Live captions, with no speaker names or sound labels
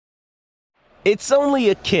It's only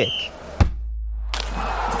a kick,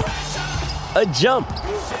 a jump,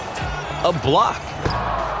 a block.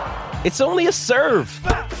 It's only a serve.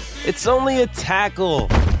 It's only a tackle,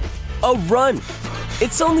 a run.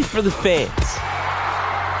 It's only for the fans.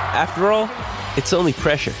 After all, it's only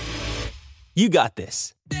pressure. You got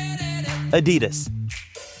this. Adidas.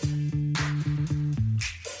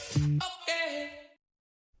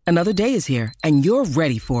 Another day is here, and you're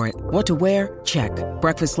ready for it. What to wear? Check.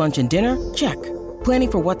 Breakfast, lunch, and dinner? Check.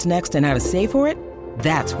 Planning for what's next and how to save for it?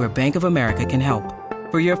 That's where Bank of America can help.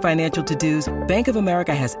 For your financial to-dos, Bank of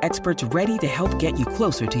America has experts ready to help get you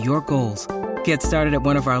closer to your goals. Get started at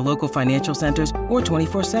one of our local financial centers or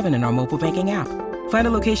 24/7 in our mobile banking app. Find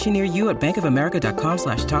a location near you at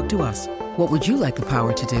bankofamerica.com/talktous. What would you like the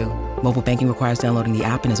power to do? Mobile banking requires downloading the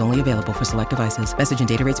app and is only available for select devices. Message and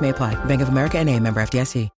data rates may apply. Bank of America N.A., member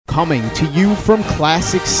FDIC. Coming to you from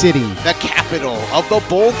Classic City, the capital of the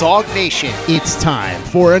Bulldog Nation. It's time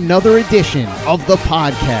for another edition of the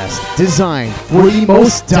podcast designed for the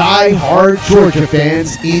most die-hard Georgia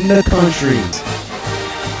fans in the country.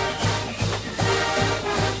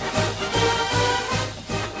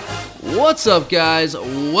 What's up, guys?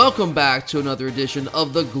 Welcome back to another edition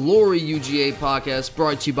of the Glory UGA podcast,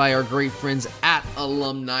 brought to you by our great friends at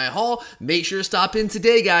Alumni Hall. Make sure to stop in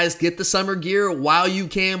today, guys. Get the summer gear while you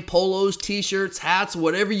can. Polos, t-shirts, hats,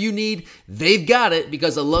 whatever you need, they've got it,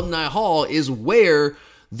 because Alumni Hall is where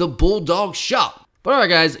the Bulldogs shop. But alright,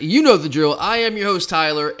 guys, you know the drill. I am your host,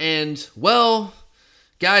 Tyler, and, well,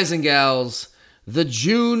 guys and gals, the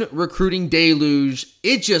June recruiting deluge,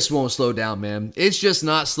 it just won't slow down, man. It's just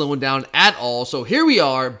not slowing down at all. So here we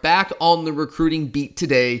are, back on the recruiting beat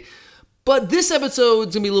today. But this episode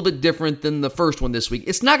is going to be a little bit different than the first one this week.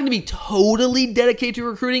 It's not going to be totally dedicated to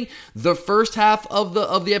recruiting. The first half of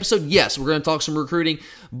the episode, yes, we're going to talk some recruiting.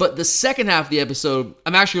 But the second half of the episode,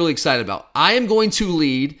 I'm actually really excited about. I am going to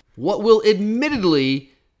lead what will admittedly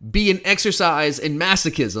be an exercise in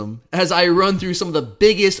masochism as I run through some of the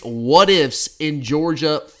biggest what-ifs in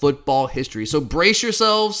Georgia football history. So brace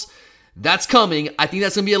yourselves. That's coming. I think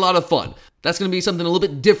that's going to be a lot of fun. That's going to be something a little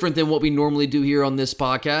bit different than what we normally do here on this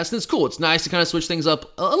podcast. And it's cool. It's nice to kind of switch things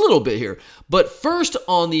up a little bit here. But first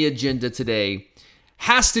on the agenda today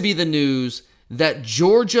has to be the news that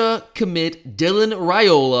Georgia commit Dylan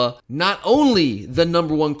Raiola, not only the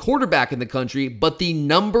number one quarterback in the country, but the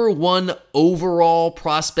number one overall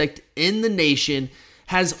prospect in the nation,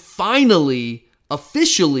 has finally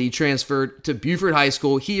officially transferred to Buford High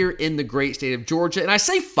School here in the great state of Georgia. And I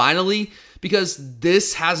say finally because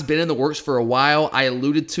this has been in the works for a while. I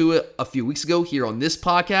alluded to it a few weeks ago here on this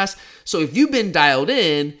podcast. So if you've been dialed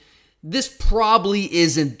in, this probably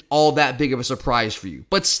isn't all that big of a surprise for you.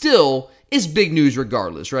 But still, it's big news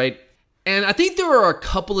regardless, right? And I think there are a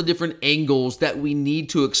couple of different angles that we need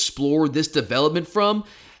to explore this development from.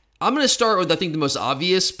 I'm going to start with, I think, the most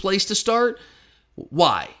obvious place to start.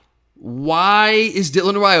 Why? Why is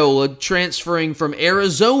Dylan Raiola transferring from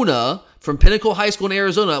Arizona, from Pinnacle High School in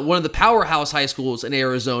Arizona, one of the powerhouse high schools in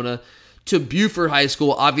Arizona, to Buford High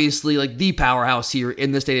School, obviously like the powerhouse here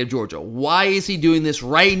in the state of Georgia? Why is he doing this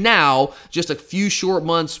right now, just a few short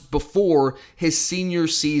months before his senior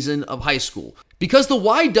season of high school? Because the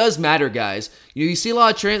why does matter, guys. You see a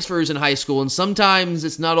lot of transfers in high school, and sometimes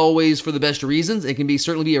it's not always for the best reasons. It can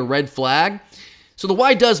certainly be a red flag. So the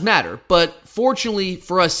why does matter. But fortunately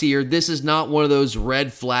for us here, this is not one of those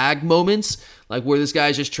red flag moments, like where this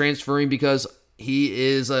guy's just transferring because he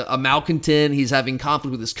is a malcontent. He's having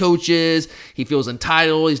conflict with his coaches. He feels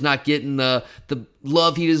entitled. He's not getting the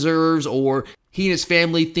love he deserves, or he and his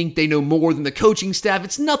family think they know more than the coaching staff.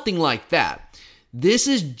 It's nothing like that. This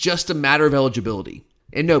is just a matter of eligibility.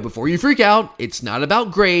 And no, before you freak out, it's not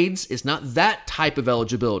about grades. It's not that type of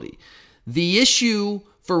eligibility. The issue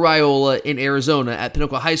for Raiola in Arizona at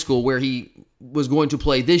Pinnacle High School, where he was going to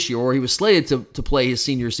play this year, or he was slated to play his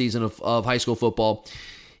senior season of high school football,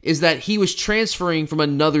 is that he was transferring from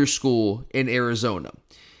another school in Arizona.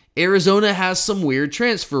 Arizona has some weird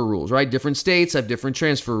transfer rules, right? Different states have different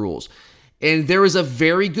transfer rules. And there was a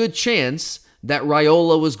very good chance that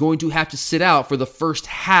Raiola was going to have to sit out for the first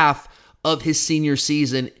half of his senior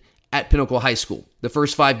season at Pinnacle High School, the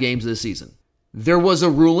first 5 games of the season. There was a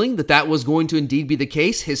ruling that was going to indeed be the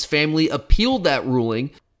case. His family appealed that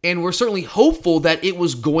ruling, and we're certainly hopeful that it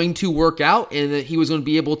was going to work out and that he was going to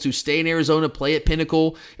be able to stay in Arizona, play at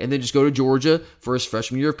Pinnacle, and then just go to Georgia for his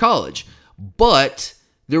freshman year of college. But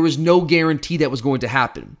there was no guarantee that was going to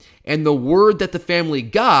happen. And the word that the family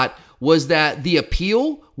got was that the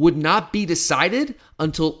appeal would not be decided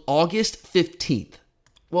until August 15th.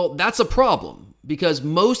 Well, that's a problem because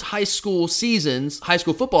most high school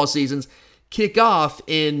football seasons, kick off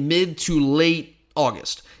in mid to late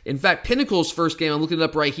August. In fact, Pinnacle's first game, I'm looking it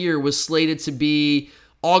up right here, was slated to be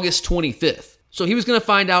August 25th. So he was going to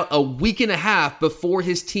find out a week and a half before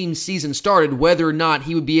his team's season started whether or not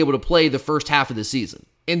he would be able to play the first half of the season.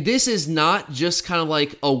 And this is not just kind of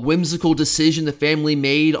like a whimsical decision the family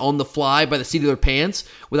made on the fly by the seat of their pants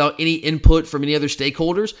without any input from any other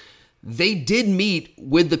stakeholders. They did meet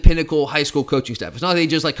with the Pinnacle high school coaching staff. It's not that they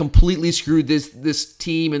just like completely screwed this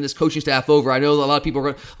team and this coaching staff over. I know that a lot of people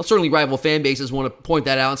are certainly rival fan bases want to point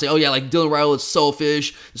that out and say, oh yeah, like Dylan Raiola is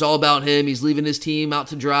selfish. It's all about him. He's leaving his team out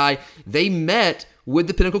to dry. They met with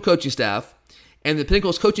the Pinnacle coaching staff, and the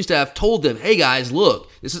Pinnacle's coaching staff told them, hey guys, look,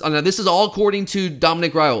 this is all according to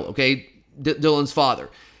Dominic Raiola, okay, Dylan's father.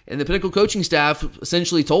 And the Pinnacle coaching staff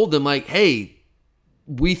essentially told them like, hey,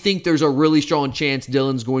 we think there's a really strong chance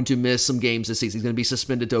Dylan's going to miss some games this season. He's going to be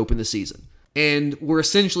suspended to open the season. And we're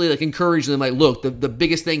essentially like encouraging them, like, look, the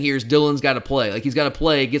biggest thing here is Dylan's got to play. Like, he's got to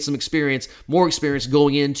play, get some experience, more experience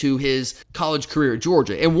going into his college career at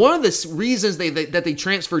Georgia. And one of the reasons that they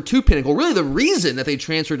transferred to Pinnacle, really the reason that they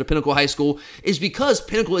transferred to Pinnacle High School, is because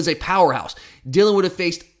Pinnacle is a powerhouse. Dylan would have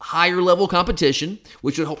faced higher level competition,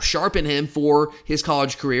 which would help sharpen him for his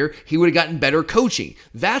college career. He would have gotten better coaching.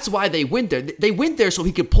 That's why they went there. They went there so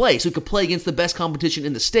he could play against the best competition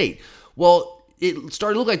in the state. Well, it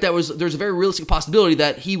started to look like there's a very realistic possibility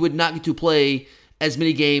that he would not get to play as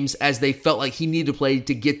many games as they felt like he needed to play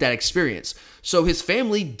to get that experience. So his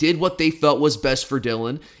family did what they felt was best for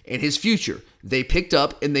Dylan and his future. They picked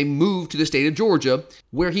up and they moved to the state of Georgia,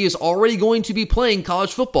 where he is already going to be playing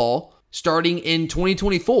college football starting in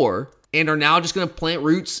 2024, and are now just going to plant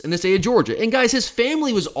roots in the state of Georgia. And guys, his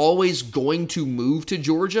family was always going to move to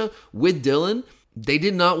Georgia with Dylan. They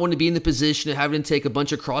did not want to be in the position of having to take a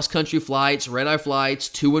bunch of cross-country flights, red-eye flights,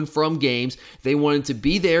 to and from games. They wanted to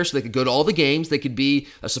be there so they could go to all the games. They could be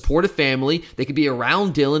a supportive family. They could be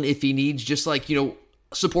around Dylan if he needs just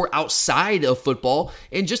support outside of football,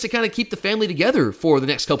 and just to kind of keep the family together for the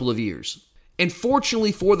next couple of years. And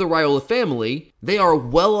fortunately for the Raiola family, they are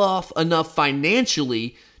well off enough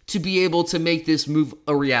financially to be able to make this move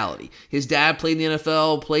a reality. His dad played in the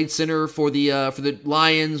NFL, played center for the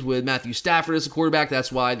Lions with Matthew Stafford as a quarterback.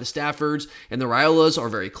 That's why the Staffords and the Raiolas are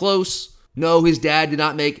very close. No, his dad did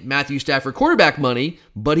not make Matthew Stafford quarterback money,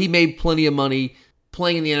 but he made plenty of money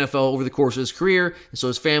playing in the NFL over the course of his career. And so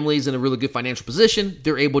his family's in a really good financial position.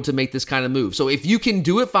 They're able to make this kind of move. So if you can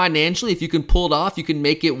do it financially, if you can pull it off, you can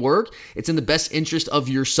make it work, it's in the best interest of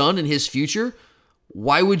your son and his future,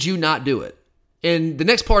 why would you not do it? And the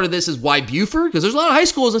next part of this is why Buford? Because there's a lot of high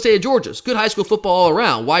schools in the state of Georgia. It's good high school football all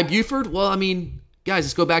around. Why Buford? Well, I mean, guys,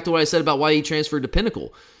 let's go back to what I said about why he transferred to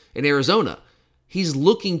Pinnacle in Arizona. He's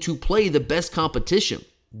looking to play the best competition.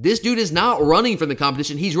 This dude is not running from the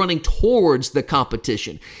competition. He's running towards the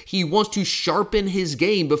competition. He wants to sharpen his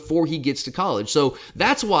game before he gets to college. So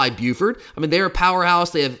that's why Buford. I mean, they're a powerhouse.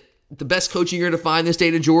 They have the best coaching you're going to find in the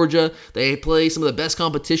state of Georgia. They play some of the best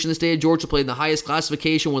competition in the state of Georgia, play in the highest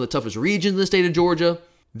classification, one of the toughest regions in the state of Georgia.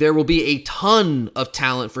 There will be a ton of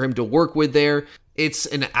talent for him to work with there. It's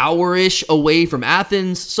an hour-ish away from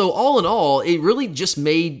Athens. So all in all, it really just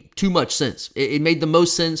made too much sense. It made the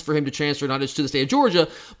most sense for him to transfer not just to the state of Georgia,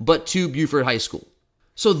 but to Buford High School.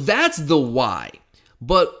 So that's the why.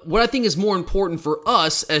 But what I think is more important for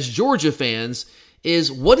us as Georgia fans is,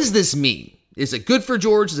 what does this mean? Is it good for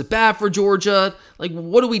Georgia? Is it bad for Georgia? Like,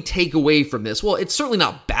 what do we take away from this? Well, it's certainly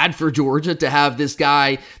not bad for Georgia to have this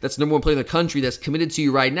guy that's the number one player in the country that's committed to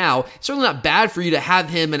you right now. It's certainly not bad for you to have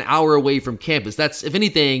him an hour away from campus. That's, if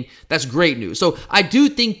anything, that's great news. So I do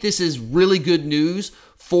think this is really good news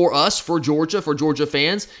for us, for Georgia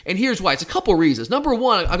fans. And here's why. It's a couple reasons. Number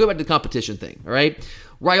one, I'll go back to the competition thing, all right?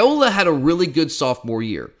 Raiola had a really good sophomore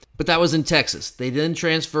year, but that was in Texas. They then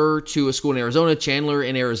transferred to a school in Arizona, Chandler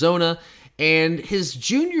in Arizona. And his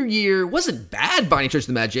junior year wasn't bad by any stretch of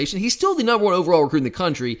the imagination. He's still the number one overall recruit in the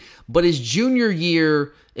country, but his junior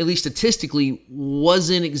year, at least statistically,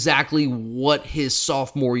 wasn't exactly what his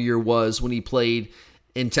sophomore year was when he played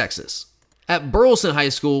in Texas. At Burleson High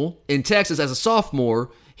School in Texas as a sophomore,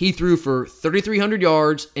 he threw for 3,300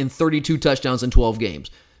 yards and 32 touchdowns in 12 games.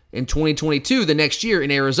 In 2022, the next year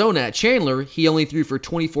in Arizona at Chandler, he only threw for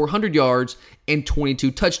 2,400 yards and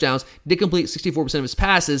 22 touchdowns, did complete 64% of his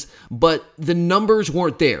passes, but the numbers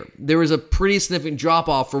weren't there. There was a pretty significant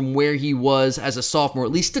drop-off from where he was as a sophomore,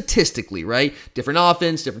 at least statistically, right? Different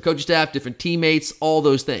offense, different coaching staff, different teammates, all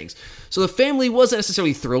those things. So the family wasn't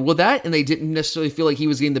necessarily thrilled with that, and they didn't necessarily feel like he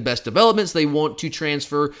was getting the best development, so they want to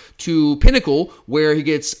transfer to Pinnacle, where he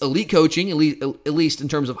gets elite coaching, at least in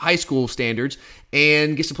terms of high school standards,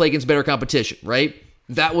 and gets to play against better competition, right?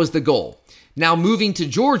 That was the goal. Now moving to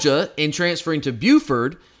Georgia and transferring to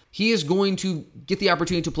Buford, he is going to get the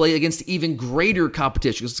opportunity to play against even greater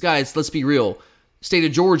competition. Because guys, let's be real, state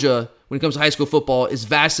of Georgia, when it comes to high school football, is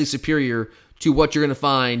vastly superior to what you're going to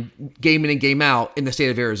find game in and game out in the state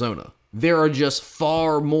of Arizona. There are just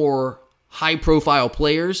far more high-profile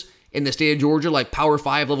players in the state of Georgia, like Power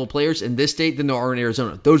 5 level players in this state than there are in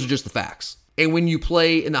Arizona. Those are just the facts. And when you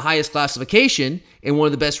play in the highest classification in one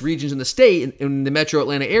of the best regions in the state, in the metro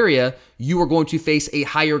Atlanta area, you are going to face a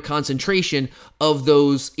higher concentration of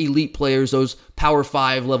those elite players, those Power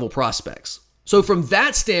 5 level prospects. So from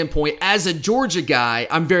that standpoint, as a Georgia guy,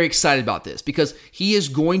 I'm very excited about this because he is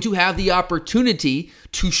going to have the opportunity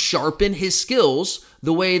to sharpen his skills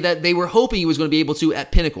the way that they were hoping he was going to be able to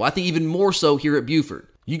at Pinnacle. I think even more so here at Buford.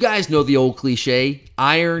 You guys know the old cliche,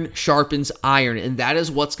 iron sharpens iron, and that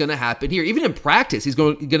is what's going to happen here. Even in practice, he's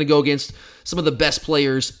going to go against some of the best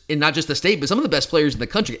players in not just the state, but some of the best players in the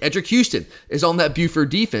country. Edric Houston is on that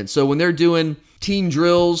Buford defense. So when they're doing team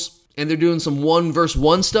drills and they're doing some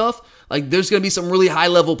 1-versus-1 stuff, like there's going to be some really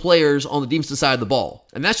high-level players on the defensive side of the ball.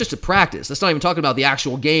 And that's just a practice. That's not even talking about the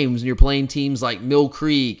actual games when you're playing teams like Mill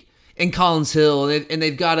Creek and Collins Hill, and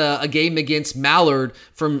they've got a game against Mallard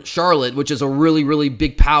from Charlotte, which is a really, really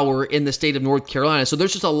big power in the state of North Carolina. So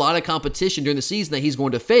there's just a lot of competition during the season that he's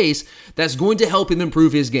going to face that's going to help him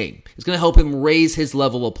improve his game. It's going to help him raise his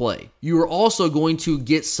level of play. You are also going to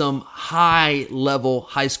get some high-level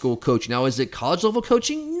high school coaching. Now, is it college-level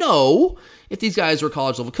coaching? No. If these guys were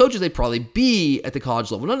college-level coaches, they'd probably be at the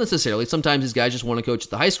college level. Not necessarily. Sometimes these guys just want to coach at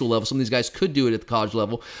the high school level. Some of these guys could do it at the college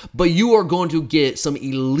level. But you are going to get some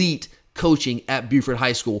elite coaching at Buford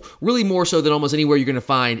High School, really more so than almost anywhere you're going to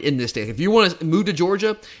find in this state. If you want to move to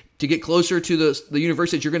Georgia to get closer to the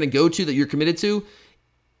university that you're going to go to, that you're committed to,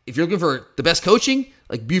 if you're looking for the best coaching,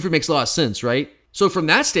 like Buford makes a lot of sense, right? So from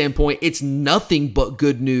that standpoint, it's nothing but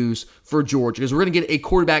good news for Georgia because we're going to get a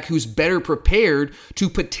quarterback who's better prepared to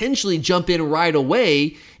potentially jump in right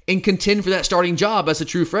away and contend for that starting job as a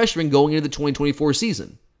true freshman going into the 2024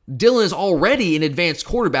 season. Dylan is already an advanced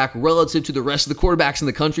quarterback relative to the rest of the quarterbacks in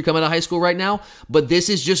the country coming out of high school right now, but this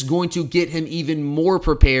is just going to get him even more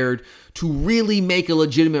prepared to really make a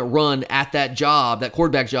legitimate run at that job, that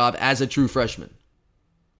quarterback job as a true freshman.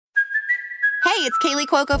 Hey, it's Kaylee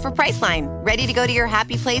Cuoco for Priceline. Ready to go to your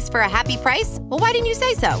happy place for a happy price? Well, why didn't you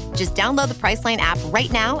say so? Just download the Priceline app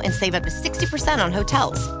right now and save up to 60% on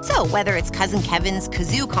hotels. So whether it's Cousin Kevin's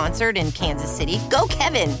Kazoo Concert in Kansas City, go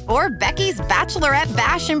Kevin, or Becky's Bachelorette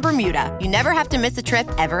Bash in Bermuda, you never have to miss a trip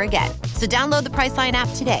ever again. So download the Priceline app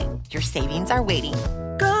today. Your savings are waiting.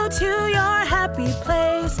 Go to your happy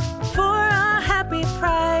place for a happy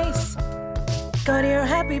price. Go to your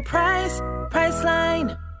happy price,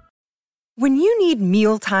 Priceline. When you need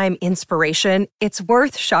mealtime inspiration, it's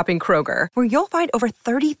worth shopping Kroger, where you'll find over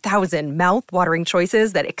 30,000 mouth-watering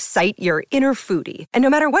choices that excite your inner foodie. And no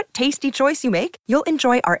matter what tasty choice you make, you'll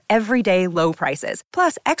enjoy our everyday low prices,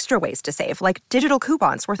 plus extra ways to save, like digital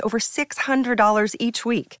coupons worth over $600 each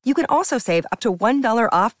week. You can also save up to $1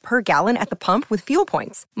 off per gallon at the pump with fuel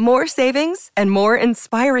points. More savings and more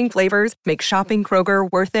inspiring flavors make shopping Kroger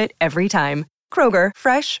worth it every time. Kroger,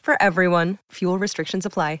 fresh for everyone. Fuel restrictions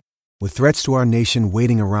apply. With threats to our nation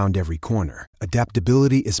waiting around every corner,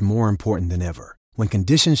 adaptability is more important than ever. When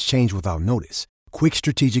conditions change without notice, quick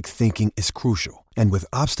strategic thinking is crucial. And with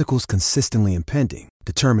obstacles consistently impending,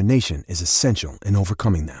 determination is essential in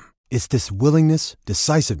overcoming them. It's this willingness,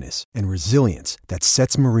 decisiveness, and resilience that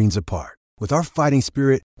sets Marines apart. With our fighting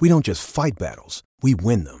spirit, we don't just fight battles, we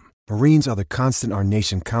win them. Marines are the constant our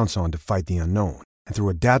nation counts on to fight the unknown. And through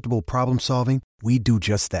adaptable problem solving, we do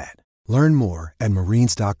just that. Learn more at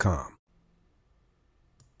marines.com.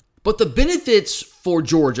 But the benefits for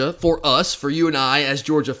Georgia, for us, for you and I as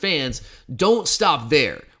Georgia fans, don't stop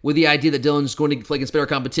there with the idea that Dylan's going to play against better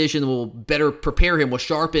competition, will better prepare him, will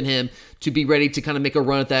sharpen him to be ready to kind of make a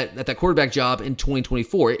run at that quarterback job in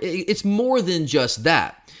 2024. It's more than just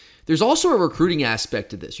that. There's also a recruiting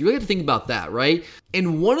aspect to this. You really have to think about that, right?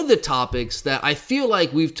 And one of the topics that I feel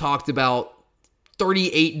like we've talked about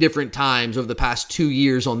 38 different times over the past 2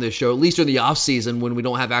 years on this show, at least during the offseason when we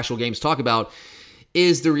don't have actual games to talk about,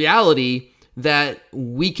 is the reality that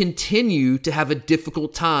we continue to have a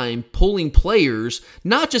difficult time pulling players,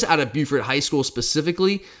 not just out of Buford High School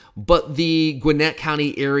specifically, but the Gwinnett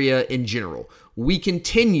County area in general. We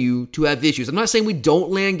continue to have issues. I'm not saying we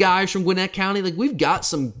don't land guys from Gwinnett County. Like, we've got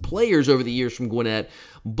some players over the years from Gwinnett,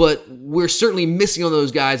 but we're certainly missing on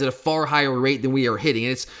those guys at a far higher rate than we are hitting.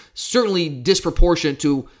 And it's certainly disproportionate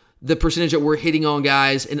to the percentage that we're hitting on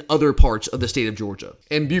guys in other parts of the state of Georgia.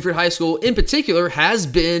 And Buford High School in particular has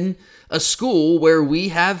been a school where we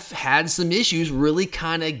have had some issues really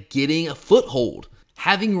kind of getting a foothold.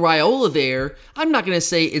 Having Raiola there, I'm not going to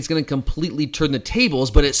say it's going to completely turn the tables,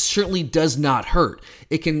 but it certainly does not hurt.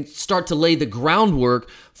 It can start to lay the groundwork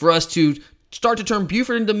for us to start to turn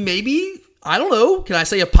Buford into maybe, I don't know, can I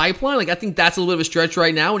say a pipeline? Like, I think that's a little bit of a stretch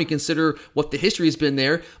right now when you consider what the history has been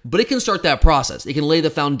there, but it can start that process. It can lay the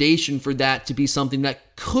foundation for that to be something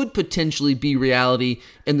that could potentially be reality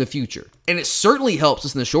in the future. And it certainly helps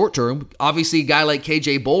us in the short term. Obviously, a guy like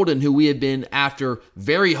KJ Bolden, who we have been after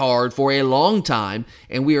very hard for a long time,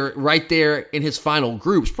 and we are right there in his final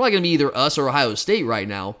group. It's probably going to be either us or Ohio State right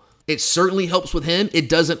now. It certainly helps with him. It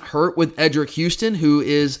doesn't hurt with Edric Houston, who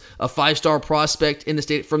is a 5-star prospect in the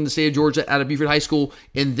state from the state of Georgia out of Buford High School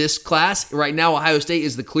in this class. Right now, Ohio State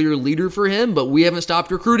is the clear leader for him, but we haven't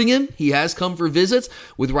stopped recruiting him. He has come for visits.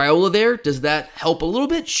 With Raiola there, does that help a little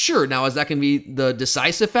bit? Sure. Now, is that going to be the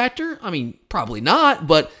decisive factor? I mean, probably not,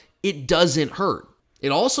 but it doesn't hurt.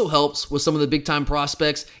 It also helps with some of the big-time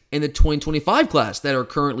prospects in the 2025 class that are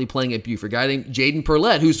currently playing at Buford. A guy named Jaden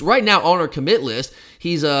Perlett, who's right now on our commit list.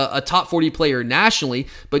 He's a top 40 player nationally,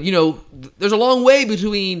 but, there's a long way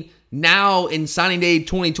between now and signing day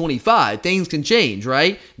 2025. Things can change,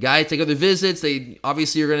 right? Guys take other visits. They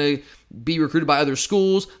obviously are going to be recruited by other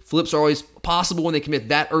schools. Flips are always possible when they commit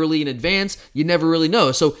that early in advance. You never really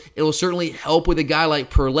know. So it'll certainly help with a guy like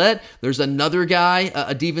Perlett. There's another guy,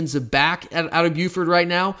 a defensive back out of Buford right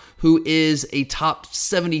now, who is a top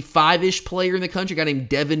 75-ish player in the country, a guy named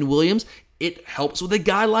Devin Williams. It helps with a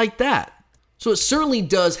guy like that. So it certainly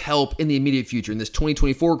does help in the immediate future in this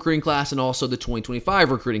 2024 recruiting class and also the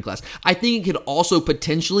 2025 recruiting class. I think it could also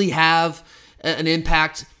potentially have an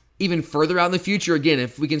impact even further out in the future. Again,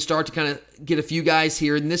 if we can start to kind of get a few guys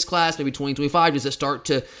here in this class, maybe 2025, does it start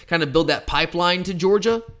to kind of build that pipeline to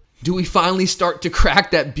Georgia? Do we finally start to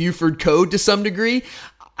crack that Buford code to some degree?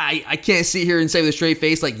 I can't sit here and say with a straight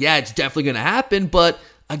face, like, yeah, it's definitely going to happen. But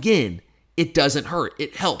again, it doesn't hurt.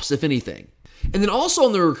 It helps, if anything. And then also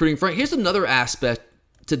on the recruiting front, here's another aspect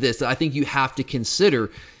to this that I think you have to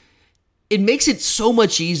consider. It makes it so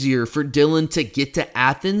much easier for Dylan to get to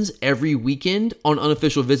Athens every weekend on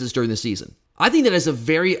unofficial visits during the season. I think that is a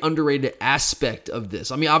very underrated aspect of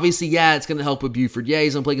this. I mean, obviously, yeah, it's going to help with Buford. Yeah,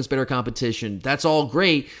 he's going to play against better competition. That's all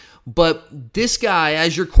great. But this guy,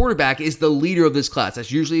 as your quarterback, is the leader of this class.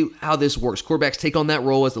 That's usually how this works. Quarterbacks take on that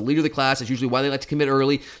role as the leader of the class. That's usually why they like to commit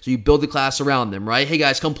early, so you build the class around them, right? Hey,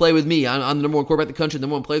 guys, come play with me. I'm the number one quarterback in the country, the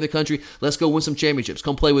number one player in the country. Let's go win some championships.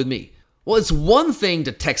 Come play with me. Well, it's one thing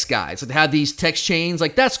to text guys, to have these text chains.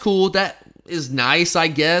 Like, that's cool. That is nice, I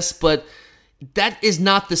guess, but that is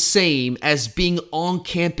not the same as being on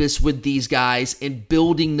campus with these guys and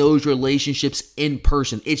building those relationships in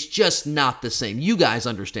person. It's just not the same. You guys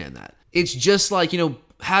understand that. It's just like,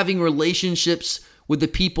 having relationships with the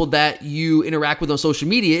people that you interact with on social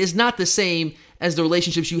media is not the same as the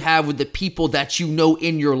relationships you have with the people that you know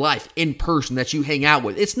in your life, in person, that you hang out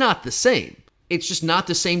with. It's not the same. It's just not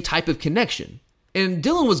the same type of connection. And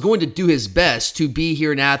Dylan was going to do his best to be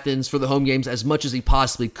here in Athens for the home games as much as he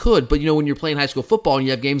possibly could. But, when you're playing high school football and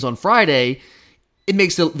you have games on Friday, it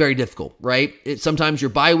makes it very difficult, right? Sometimes your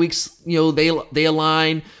bye weeks, they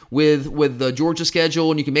align with the Georgia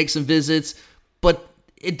schedule and you can make some visits, but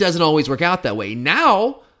it doesn't always work out that way.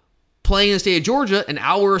 Now, playing in the state of Georgia, an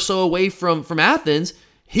hour or so away from Athens,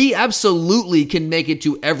 he absolutely can make it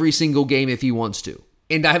to every single game if he wants to.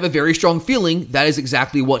 And I have a very strong feeling that is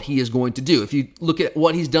exactly what he is going to do. If you look at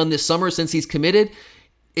what he's done this summer since he's committed,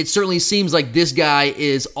 it certainly seems like this guy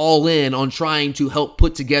is all in on trying to help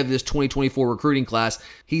put together this 2024 recruiting class.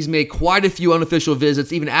 He's made quite a few unofficial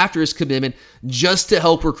visits, even after his commitment, just to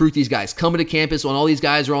help recruit these guys. Coming to campus when all these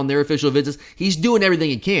guys are on their official visits, he's doing everything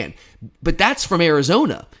he can. But that's from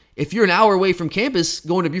Arizona. If you're an hour away from campus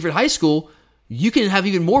going to Buford High School, you can have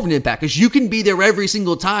even more of an impact because you can be there every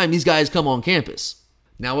single time these guys come on campus.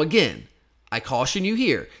 Now again, I caution you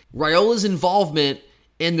here. Raiola's involvement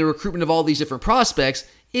in the recruitment of all these different prospects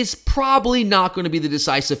is probably not going to be the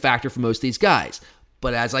decisive factor for most of these guys.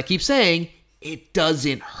 But as I keep saying, it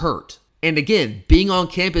doesn't hurt. And again, being on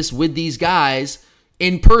campus with these guys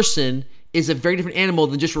in person is a very different animal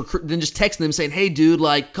than just texting them saying, hey dude,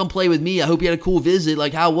 like, come play with me. I hope you had a cool visit.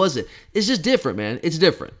 Like, how was it? It's just different, man. It's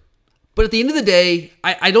different. But at the end of the day,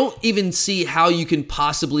 I don't even see how you can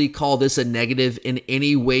possibly call this a negative in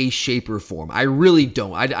any way, shape, or form. I really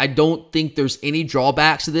don't. I don't think there's any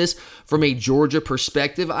drawbacks to this from a Georgia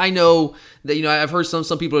perspective. I know that, I've heard some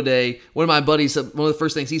people today. One of my buddies, one of the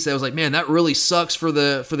first things he said was like, man, that really sucks for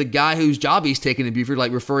the guy whose job he's taking in Buford,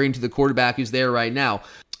 like referring to the quarterback who's there right now.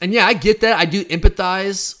 And yeah, I get that. I do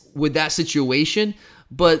empathize with that situation.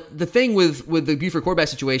 But the thing with the Buford quarterback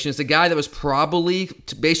situation is the guy that was probably,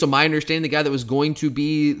 based on my understanding, the guy that was going to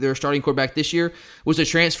be their starting quarterback this year was a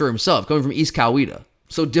transfer himself, coming from East Coweta.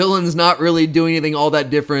 So Dylan's not really doing anything all that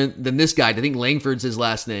different than this guy. I think Langford's his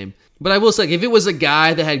last name. But I will say, if it was a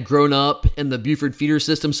guy that had grown up in the Buford feeder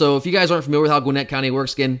system, so if you guys aren't familiar with how Gwinnett County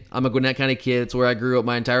works, again, I'm a Gwinnett County kid. It's where I grew up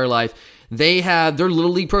my entire life. They have their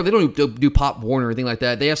Little League program. They don't do Pop Warner or anything like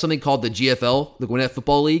that. They have something called the GFL, the Gwinnett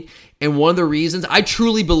Football League. And one of the reasons, I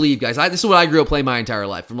truly believe, guys, this is what I grew up playing my entire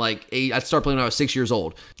life. From like 8, I started playing when I was 6 years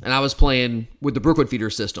old. And I was playing with the Brookwood feeder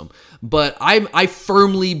system. But I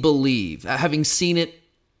firmly believe, having seen it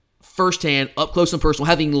firsthand, up close and personal,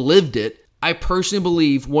 having lived it, I personally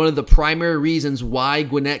believe one of the primary reasons why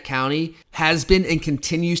Gwinnett County has been and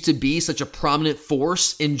continues to be such a prominent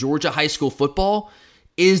force in Georgia high school football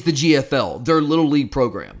is the GFL, their Little League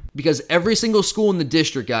program. Because every single school in the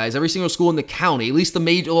district, guys, every single school in the county, at least the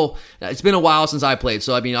major, well, it's been a while since I played.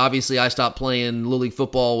 So, I mean, obviously I stopped playing Little League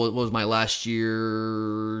football. What was my last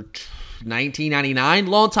year? 1999,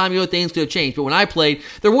 long time ago. Things could have changed, but when I played,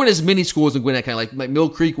 there weren't as many schools in Gwinnett County. Like Mill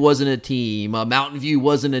Creek wasn't a team, Mountain View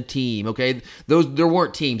wasn't a team. Okay, there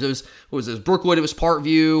weren't teams. It was what was this? Brookwood. It was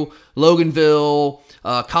Parkview, Loganville,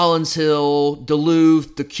 Collins Hill,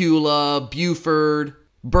 Duluth, Decula, Buford,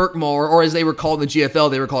 Berkmar, or as they were called in the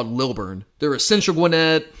GFL, they were called Lilburn. There was Central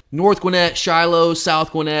Gwinnett, North Gwinnett, Shiloh,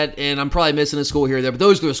 South Gwinnett, and I'm probably missing a school here or there, but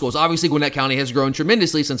those are the schools. Obviously, Gwinnett County has grown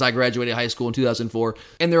tremendously since I graduated high school in 2004,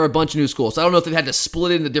 and there are a bunch of new schools. So I don't know if they've had to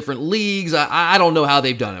split it into different leagues. I don't know how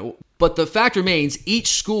they've done it. But the fact remains, each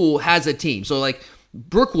school has a team. So like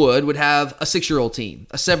Brookwood would have a 6-year-old team,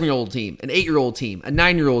 a 7-year-old team, an 8-year-old team, a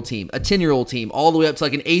 9-year-old team, a 10-year-old team, all the way up to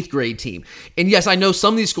like an 8th grade team. And yes, I know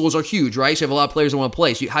some of these schools are huge, right? So you have a lot of players in one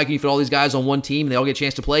place. How can you fit all these guys on one team and they all get a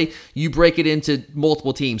chance to play? You break it into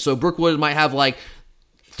multiple teams. So Brookwood might have like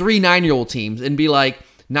 3 9-year-old teams and be like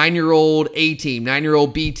 9-year-old A team,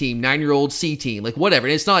 9-year-old B team, 9-year-old C team, like whatever.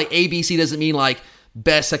 And it's not like ABC doesn't mean like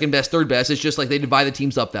best, second best, third best. It's just like they divide the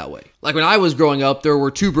teams up that way. Like when I was growing up, there were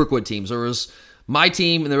 2 Brookwood teams. There was my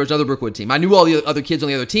team, and there was another Brookwood team. I knew all the other kids on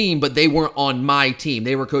the other team, but they weren't on my team.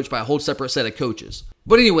 They were coached by a whole separate set of coaches.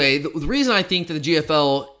 But anyway, the reason I think that the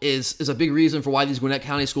GFL is a big reason for why these Gwinnett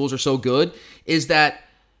County schools are so good is that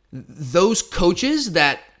those coaches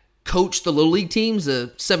that coach the Little League teams,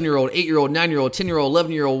 the 7-year-old, 8-year-old, 9-year-old, 10-year-old,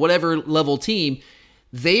 11-year-old, whatever level team,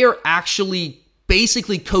 they are actually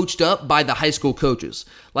basically coached up by the high school coaches.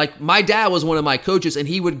 Like my dad was one of my coaches, and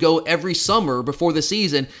he would go every summer before the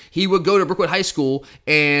season. He would go to Brookwood High School,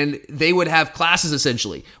 and they would have classes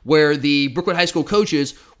essentially where the Brookwood High School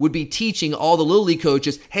coaches would be teaching all the Little League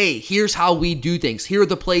coaches, hey, here's how we do things. Here are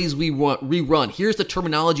the plays we run. Here's the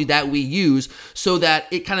terminology that we use, so that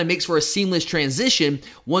it kind of makes for a seamless transition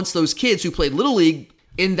once those kids who played Little League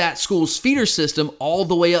in that school's feeder system all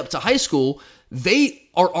the way up to high school, they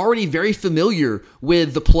are already very familiar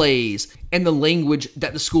with the plays and the language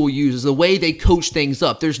that the school uses, the way they coach things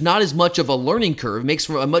up. There's not as much of a learning curve. It makes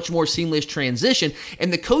for a much more seamless transition.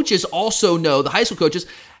 And the coaches also know, the high school coaches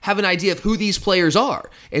have an idea of who these players are.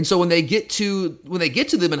 And so when they get to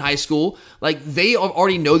them in high school, like they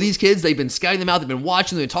already know these kids. They've been scouting them out. They've been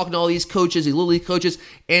watching them. They've been talking to all these coaches, these Little League coaches.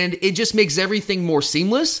 And it just makes everything more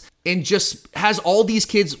seamless and just has all these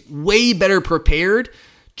kids way better prepared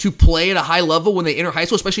to play at a high level when they enter high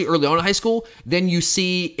school, especially early on in high school, than you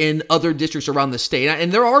see in other districts around the state.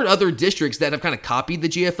 And there are other districts that have kind of copied the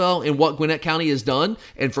GFL and what Gwinnett County has done,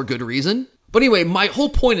 and for good reason. But anyway, my whole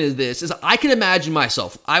point of this is I can imagine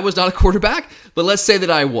myself. I was not a quarterback, but let's say that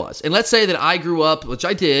I was. And let's say that I grew up, which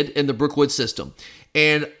I did, in the Brookwood system.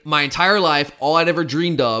 And my entire life, all I'd ever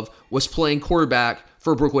dreamed of was playing quarterback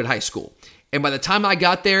for Brookwood High School. And by the time I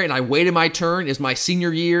got there and I waited my turn, it's my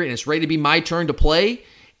senior year and it's ready to be my turn to play,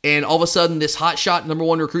 and all of a sudden this hotshot number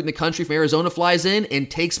 1 recruit in the country from Arizona flies in and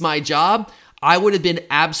takes my job, I would have been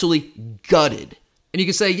absolutely gutted. And you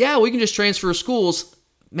can say, yeah, we can just transfer schools.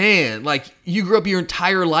 Man, like you grew up your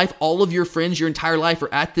entire life, all of your friends your entire life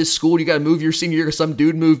are at this school. You got to move your senior year because some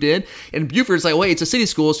dude moved in. And Buford's like, wait, it's a city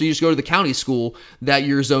school, so you just go to the county school that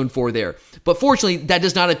you're zoned for there. But fortunately, that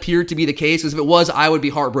does not appear to be the case, because if it was, I would be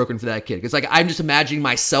heartbroken for that kid. Because like I'm just imagining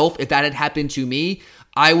myself, if that had happened to me,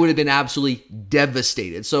 I would have been absolutely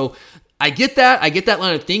devastated. So I get that. I get that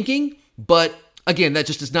line of thinking. But again, that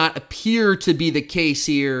just does not appear to be the case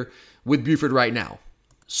here with Buford right now.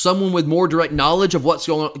 Someone with more direct knowledge of what's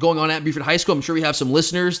going on at Buford High School. I'm sure we have some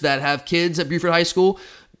listeners that have kids at Buford High School.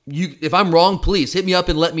 If I'm wrong, please hit me up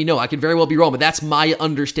and let me know. I could very well be wrong, but that's my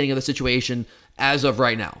understanding of the situation as of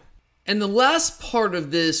right now. And the last part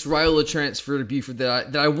of this Raiola transfer to Buford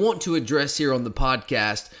that I want to address here on the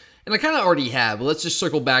podcast, and I kind of already have, but let's just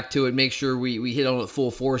circle back to it and make sure we hit on it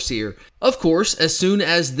full force here. Of course, as soon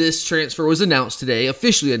as this transfer was announced today,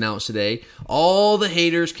 officially announced today, all the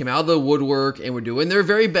haters came out of the woodwork and were doing their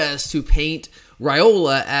very best to paint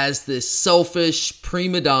Raiola as this selfish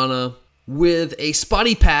prima donna with a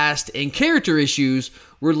spotty past and character issues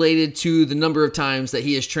related to the number of times that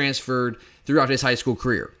he has transferred throughout his high school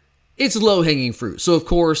career. It's low-hanging fruit. So, of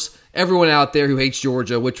course, everyone out there who hates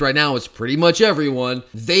Georgia, which right now is pretty much everyone,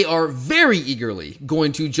 they are very eagerly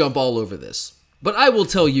going to jump all over this. But I will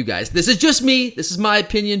tell you guys, this is just me. This is my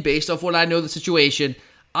opinion based off what I know of the situation.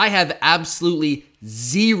 I have absolutely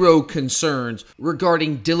zero concerns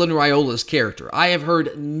regarding Dylan Raiola's character. I have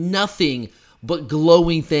heard nothing but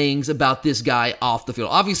glowing things about this guy off the field.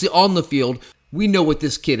 Obviously, on the field, we know what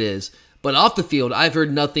this kid is. But off the field, I've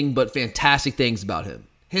heard nothing but fantastic things about him.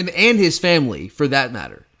 Him and his family, for that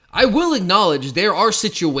matter. I will acknowledge there are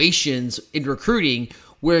situations in recruiting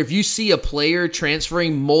where if you see a player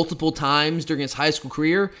transferring multiple times during his high school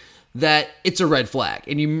career, that it's a red flag.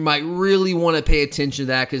 And you might really want to pay attention to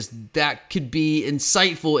that because that could be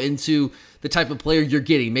insightful into the type of player you're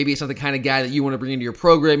getting. Maybe it's not the kind of guy that you want to bring into your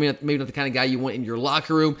program, maybe not the kind of guy you want in your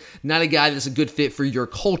locker room, not a guy that's a good fit for your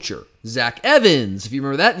culture. Zach Evans, if you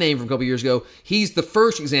remember that name from a couple years ago, he's the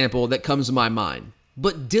first example that comes to my mind.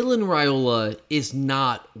 But Dylan Raiola is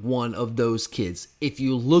not one of those kids. If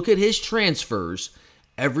you look at his transfers,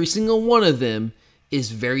 every single one of them is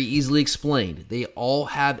very easily explained. They all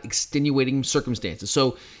have extenuating circumstances.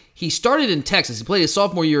 So he started in Texas. He played his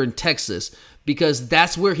sophomore year in Texas because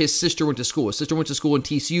that's where his sister went to school. His sister went to school in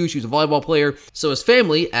TCU. She was a volleyball player. So his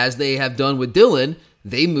family, as they have done with Dylan,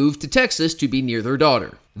 they moved to Texas to be near their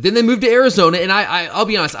daughter. Then they moved to Arizona, and I'll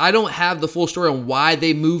be honest, I don't have the full story on why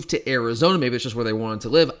they moved to Arizona. Maybe it's just where they wanted to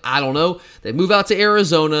live. I don't know. They moved out to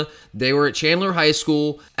Arizona. They were at Chandler High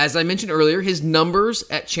School. As I mentioned earlier, his numbers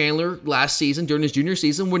at Chandler last season, during his junior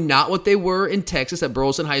season, were not what they were in Texas at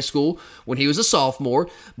Burleson High School when he was a sophomore,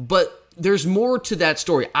 but there's more to that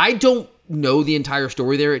story. I don't know the entire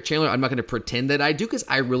story there at Chandler. I'm not going to pretend that I do because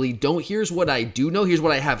I really don't. Here's what I do know. Here's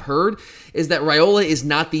what I have heard is that Raiola is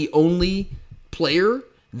not the only player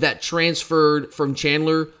that transferred from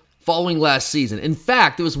Chandler following last season. In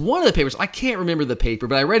fact, there was one of the papers, I can't remember the paper,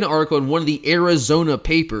 but I read an article in one of the Arizona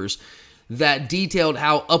papers that detailed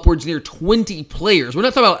how upwards near 20 players, we're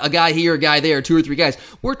not talking about a guy here, a guy there, 2 or 3 guys,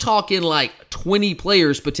 we're talking like 20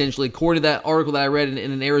 players potentially, according to that article that I read in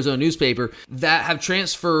an Arizona newspaper, that have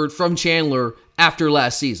transferred from Chandler after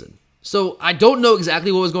last season. So I don't know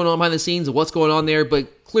exactly what was going on behind the scenes and what's going on there,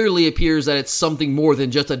 but clearly appears that it's something more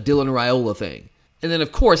than just a Dylan Raiola thing. And then,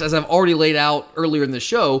 of course, as I've already laid out earlier in the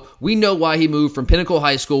show, we know why he moved from Pinnacle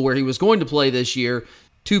High School, where he was going to play this year,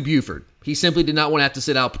 to Buford. He simply did not want to have to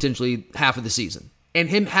sit out potentially half of the season. And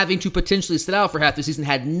him having to potentially sit out for half the season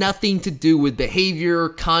had nothing to do with behavior,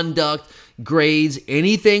 conduct, grades,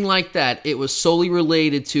 anything like that. It was solely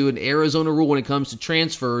related to an Arizona rule when it comes to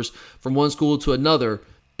transfers from one school to another,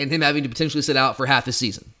 and him having to potentially sit out for half the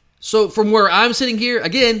season. So from where I'm sitting here,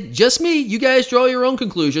 again, just me, you guys draw your own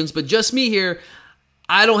conclusions, but just me here,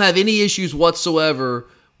 I don't have any issues whatsoever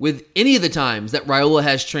with any of the times that Raiola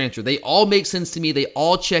has transferred. They all make sense to me. They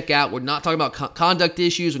all check out. We're not talking about conduct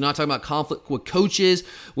issues. We're not talking about conflict with coaches.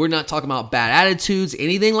 We're not talking about bad attitudes,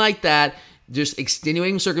 anything like that. Just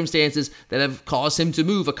extenuating circumstances that have caused him to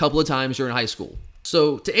move a couple of times during high school.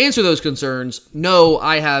 So to answer those concerns, no,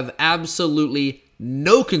 I have absolutely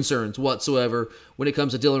no concerns whatsoever when it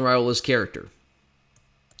comes to Dylan Raiola's character.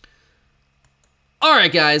 All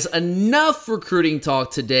right, guys, enough recruiting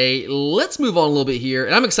talk today. Let's move on a little bit here,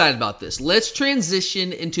 and I'm excited about this. Let's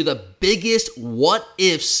transition into the biggest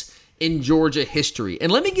what-ifs in Georgia history.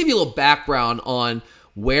 And let me give you a little background on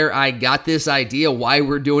where I got this idea, why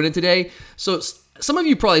we're doing it today. So some of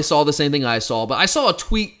you probably saw the same thing I saw, but I saw a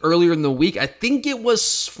tweet earlier in the week. I think it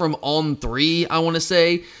was from On3, I want to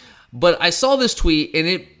say. But I saw this tweet,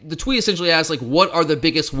 and the tweet essentially asked, like, what are the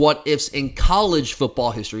biggest what-ifs in college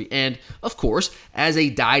football history? And, of course, as a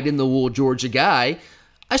dyed-in-the-wool Georgia guy,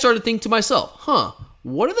 I started to think to myself,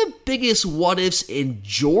 what are the biggest what-ifs in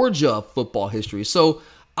Georgia football history? So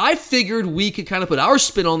I figured we could kind of put our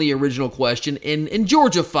spin on the original question and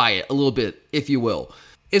Georgify it a little bit, if you will.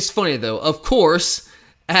 It's funny, though. Of course,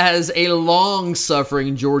 as a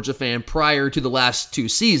long-suffering Georgia fan prior to the last 2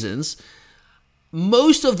 seasons,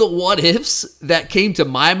 most of the what-ifs that came to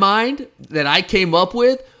my mind, that I came up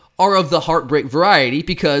with, are of the heartbreak variety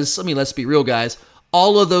because, I mean, let's be real, guys.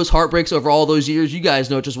 All of those heartbreaks over all those years, you guys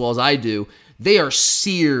know it as well as I do, they are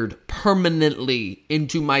seared permanently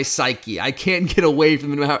into my psyche. I can't get away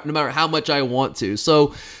from them no matter how much I want to.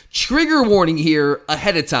 So, trigger warning here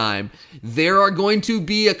ahead of time. There are going to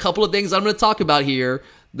be a couple of things I'm going to talk about here,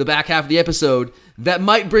 the back half of the episode, that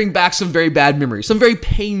might bring back some very bad memories, some very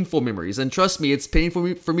painful memories. And trust me, it's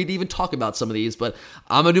painful for me to even talk about some of these, but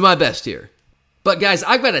I'm going to do my best here. But guys,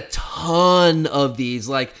 I've got a ton of these.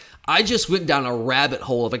 Like, I just went down a rabbit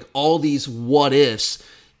hole of like all these what ifs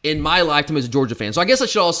in my lifetime as a Georgia fan. So I guess I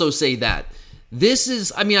should also say that this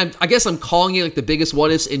is, I guess I'm calling it like the biggest what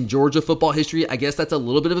ifs in Georgia football history. I guess that's a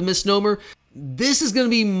little bit of a misnomer. This is going to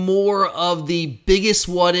be more of the biggest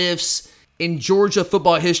what ifs in Georgia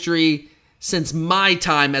football history since my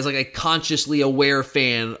time as like a consciously aware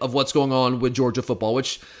fan of what's going on with Georgia football,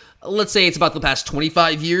 which let's say it's about the past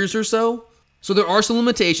 25 years or so. So there are some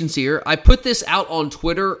limitations here. I put this out on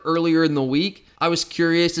Twitter earlier in the week. I was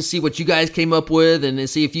curious to see what you guys came up with and to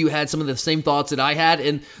see if you had some of the same thoughts that I had.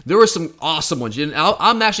 And there were some awesome ones. And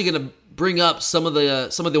I'm actually going to bring up some of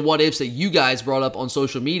the what ifs that you guys brought up on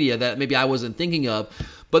social media that maybe I wasn't thinking of.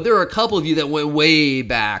 But there are a couple of you that went way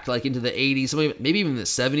back, like into the 80s, maybe even the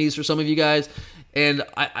 70s for some of you guys. And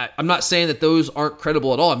I'm not saying that those aren't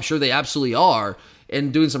credible at all. I'm sure they absolutely are.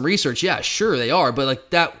 And doing some research, yeah, sure they are. But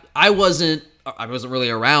like that, I wasn't really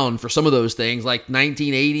around for some of those things, like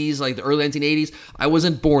 1980s, like the early 1980s. I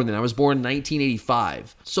wasn't born then. I was born in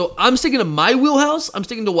 1985. So I'm sticking to my wheelhouse. I'm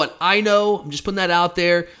sticking to what I know. I'm just putting that out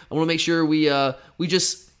there. I want to make sure we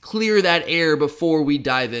just clear that air before we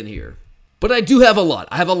dive in here. But I do have a lot.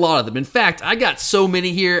 I have a lot of them. In fact, I got so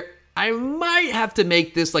many here, I might have to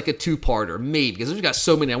make this like a two-parter, maybe, because I've got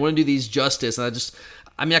so many. I want to do these justice, and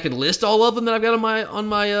I can list all of them that I've got on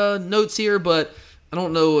my notes here, but I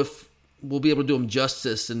don't know if we'll be able to do them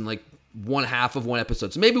justice in like one half of one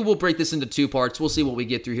episode. So maybe we'll break this into two parts. We'll see what we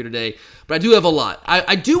get through here today. But I do have a lot.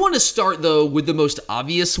 I do want to start, though, with the most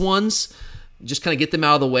obvious ones. Just kind of get them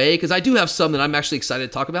out of the way, because I do have some that I'm actually excited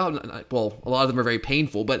to talk about. Well, a lot of them are very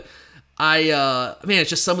painful, but it's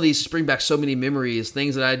just some of these just bring back so many memories,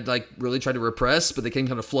 things that I'd like really tried to repress, but they came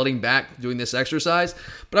kind of flooding back doing this exercise.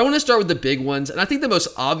 But I want to start with the big ones. And I think the most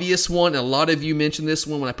obvious one, and a lot of you mentioned this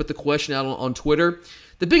one when I put the question out on Twitter,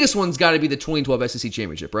 the biggest one's got to be the 2012 SEC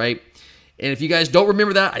Championship, right? And if you guys don't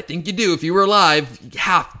remember that, I think you do. If you were alive, you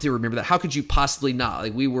have to remember that. How could you possibly not?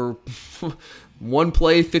 Like, we were one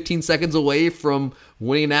play, 15 seconds away from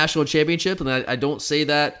winning a national championship, and I don't say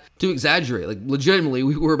that to exaggerate. Like, legitimately,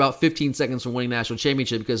 we were about 15 seconds from winning a national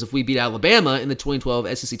championship, because if we beat Alabama in the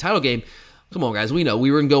 2012 SEC title game, come on, guys, we know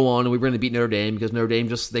we were going to go on and we were going to beat Notre Dame, because Notre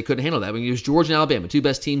Dame they couldn't handle that. I mean, it was Georgia and Alabama, two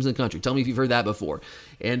best teams in the country. Tell me if you've heard that before.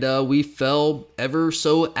 And we fell ever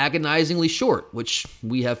so agonizingly short, which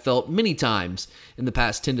we have felt many times in the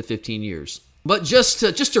past 10 to 15 years. But just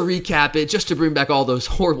to recap it, just to bring back all those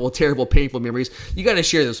horrible, terrible, painful memories, you got to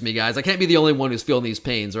share this with me, guys. I can't be the only one who's feeling these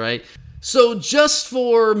pains, right? So just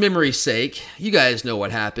for memory's sake, you guys know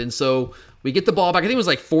what happened. So we get the ball back. I think it was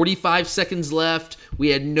like 45 seconds left. We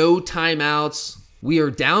had no timeouts. We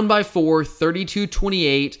are down by 4,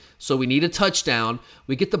 32-28, so we need a touchdown.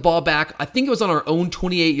 We get the ball back. I think it was on our own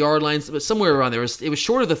 28-yard line, but somewhere around there. It was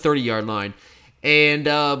short of the 30-yard line, and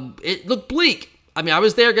it looked bleak. I mean, I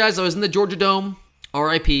was there, guys. I was in the Georgia Dome,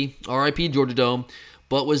 RIP Georgia Dome,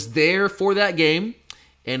 but was there for that game,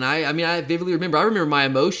 and I vividly remember. I remember my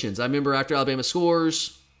emotions. I remember after Alabama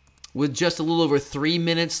scores, with just a little over 3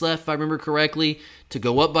 minutes left, if I remember correctly, to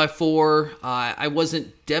go up by 4. I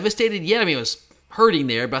wasn't devastated yet. I mean, it was hurting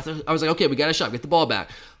there, but I was like, okay, we got a shot, get the ball back.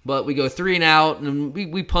 But we go 3 and out, and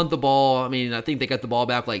we punt the ball. I mean, I think they got the ball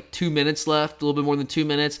back like 2 minutes left, a little bit more than 2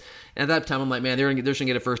 minutes. And at that time, I'm like, man, they're just going to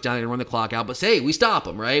get a first down and run the clock out. But hey, we stop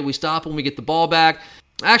them, right? We stop them, we get the ball back.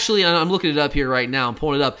 Actually, I'm looking it up here right now. I'm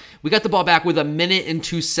pulling it up. We got the ball back with 1 minute and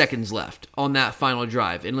 2 seconds left on that final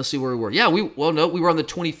drive. And let's see where we were. Yeah, we were on the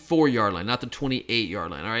 24-yard line, not the 28-yard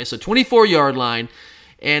line. All right, so 24-yard line.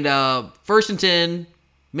 And 1st and 10,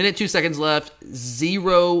 minute, 2 seconds left,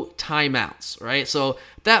 0 timeouts, right? So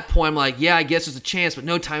at that point, I'm like, yeah, I guess there's a chance, but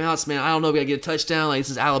no timeouts, man. I don't know if we got to get a touchdown. Like,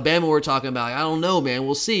 this is Alabama we're talking about. I don't know, man.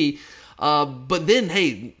 We'll see. But then,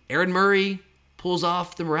 hey, Aaron Murray pulls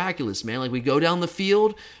off the miraculous, man. Like, we go down the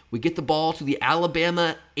field, we get the ball to the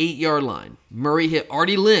Alabama 8-yard line. Murray hit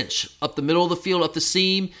Artie Lynch up the middle of the field, up the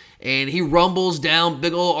seam, and he rumbles down,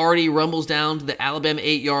 big ol' Artie rumbles down to the Alabama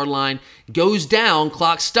 8-yard line, goes down,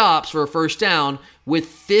 clock stops for a first down with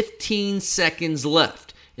 15 seconds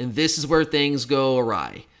left. And this is where things go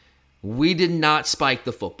awry. We did not spike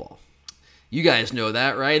the football. You guys know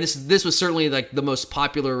that, right? This was certainly like the most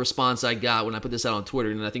popular response I got when I put this out on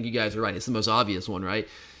Twitter, and I think you guys are right. It's the most obvious one, right?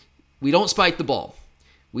 We don't spike the ball.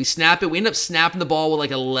 We snap it. We end up snapping the ball with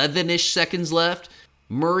like 11-ish seconds left.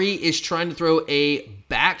 Murray is trying to throw a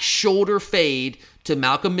back shoulder fade to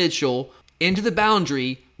Malcolm Mitchell into the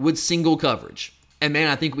boundary with single coverage. And man,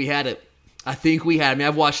 I think we had it. I mean,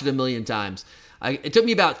 I've watched it a million times. It took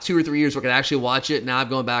me about 2 or 3 years where I could actually watch it. Now I've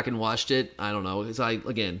gone back and watched it. I don't know.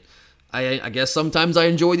 I guess sometimes I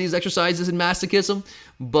enjoy these exercises in masochism,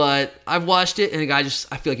 but I've watched it, and I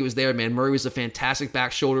feel like it was there, man. Murray was a fantastic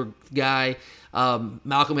back shoulder guy.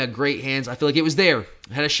 Malcolm had great hands. I feel like it was there.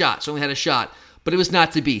 Certainly had a shot, but it was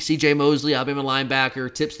not to be. C.J. Mosley, Alabama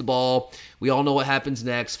linebacker, tips the ball. We all know what happens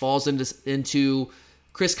next. Falls into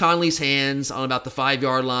Chris Conley's hands on about the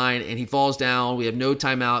 5-yard line, and he falls down. We have no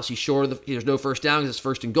timeouts. There's no first down because it's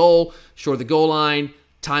first and goal. Short of the goal line.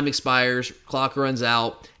 Time expires. Clock runs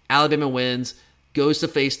out. Alabama wins. Goes to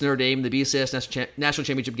face Notre Dame in the BCS National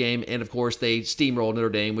Championship game, and of course they steamrolled Notre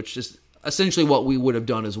Dame, which is essentially what we would have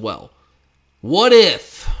done as well. What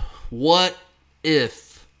if,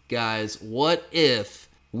 guys, what if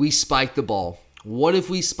we spiked the ball? What if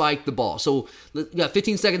we spiked the ball? So we got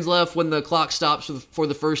 15 seconds left when the clock stops for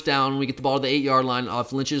the first down. We get the ball to the 8-yard line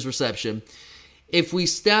off Lynch's reception. If we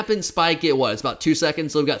snap and spike it, it's about 2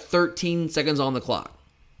 seconds, so we've got 13 seconds on the clock.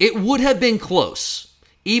 It would have been close.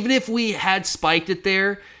 Even if we had spiked it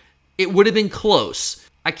there, it would have been close.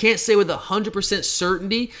 I can't say with 100%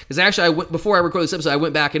 certainty, because actually, before I recorded this episode, I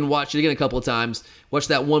went back and watched it again a couple of times, watched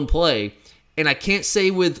that one play, and I can't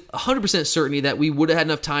say with 100% certainty that we would have had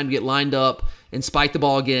enough time to get lined up and spike the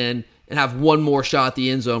ball again and have one more shot at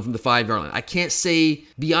the end zone from the 5-yard line. I can't say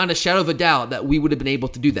beyond a shadow of a doubt that we would have been able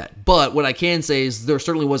to do that. But what I can say is there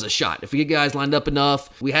certainly was a shot. If we get guys lined up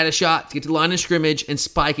enough, we had a shot to get to the line of scrimmage and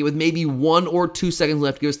spike it with maybe 1 or 2 seconds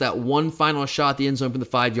left to give us that one final shot at the end zone from the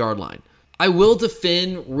 5-yard line. I will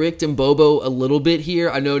defend Rick and Bobo a little bit here.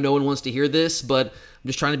 I know no one wants to hear this, but I'm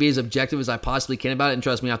just trying to be as objective as I possibly can about it. And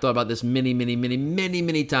trust me, I've thought about this many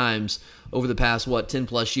times over the past, 10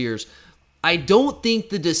 plus years. I don't think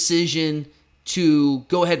the decision to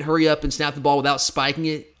go ahead and hurry up and snap the ball without spiking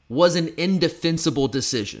it was an indefensible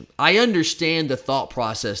decision. I understand the thought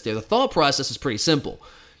process there. The thought process is pretty simple.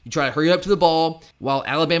 You try to hurry up to the ball while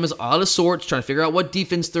Alabama's out of sorts, trying to figure out what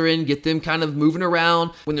defense they're in, get them kind of moving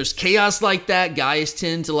around. When there's chaos like that, guys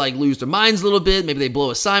tend to lose their minds a little bit. Maybe they blow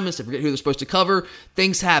assignments, they forget who they're supposed to cover.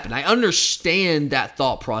 Things happen. I understand that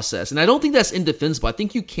thought process, and I don't think that's indefensible. I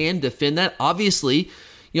think you can defend that. Obviously,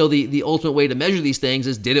 the ultimate way to measure these things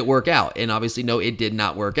is, did it work out? And obviously, no, it did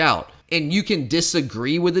not work out. And you can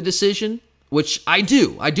disagree with the decision, which I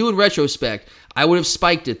do. I do in retrospect. I would have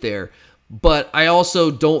spiked it there. But I also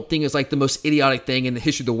don't think it's the most idiotic thing in the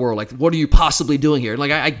history of the world. What are you possibly doing here?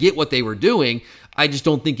 I get what they were doing. I just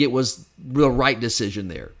don't think it was the right decision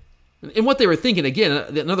there. And what they were thinking, again,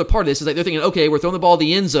 another part of this is they're thinking, okay, we're throwing the ball in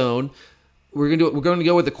the end zone. We're going to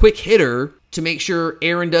go with a quick hitter to make sure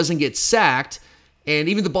Aaron doesn't get sacked. And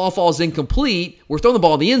even if the ball falls incomplete, we're throwing the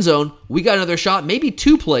ball in the end zone. We got another shot, maybe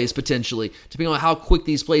 2 plays potentially, depending on how quick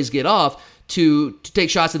these plays get off, to take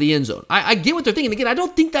shots at the end zone. I get what they're thinking. Again, I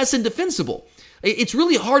don't think that's indefensible. It's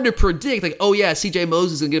really hard to predict, C.J.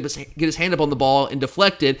 Moses is going to get his hand up on the ball and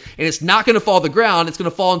deflect it, and it's not going to fall to the ground. It's going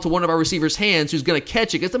to fall into one of our receivers' hands who's going to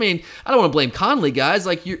catch it. Because, I don't want to blame Conley, guys.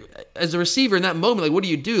 You're, as a receiver in that moment, what do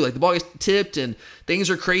you do? The ball gets tipped, and things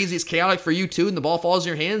are crazy. It's chaotic for you, too, and the ball falls in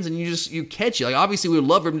your hands, and you catch it. Obviously, we would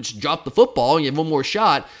love for him to just drop the football and you have one more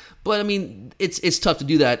shot. But, it's tough to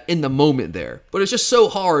do that in the moment there. But it's just so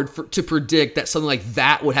hard to predict that something like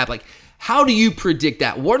that would happen. How do you predict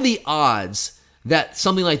that? What are the odds that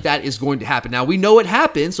something like that is going to happen? Now, we know it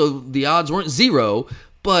happened, so the odds weren't 0.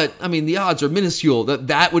 But, the odds are minuscule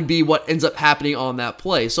that would be what ends up happening on that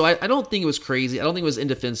play. So I don't think it was crazy. I don't think it was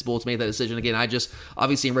indefensible to make that decision. Again, I just,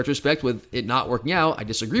 obviously in retrospect, with it not working out, I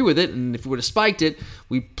disagree with it. And if we would have spiked it,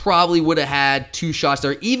 we probably would have had 2 shots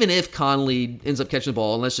there, even if Conley ends up catching the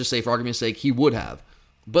ball. And let's just say, for argument's sake, he would have.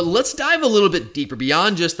 But let's dive a little bit deeper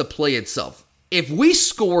beyond just the play itself. If we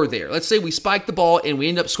score there, let's say we spike the ball and we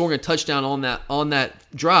end up scoring a touchdown on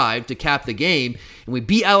that drive to cap the game, and we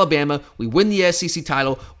beat Alabama, we win the SEC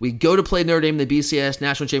title, we go to play Notre Dame in the BCS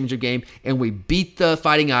National Championship game, and we beat the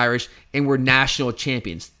Fighting Irish, and we're national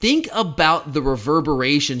champions. Think about the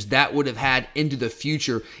reverberations that would have had into the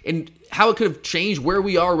future and how it could have changed where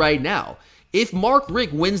we are right now. If Mark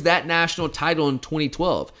Richt wins that national title in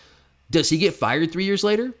 2012, does he get fired 3 years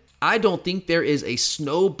later? I don't think there is a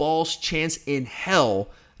snowball's chance in hell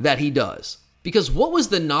that he does. Because what was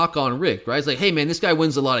the knock on Rick, right? It's hey man, this guy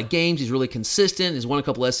wins a lot of games. He's really consistent. He's won a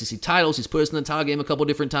couple SEC titles. He's put us in the title game a couple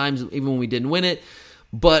different times, even when we didn't win it.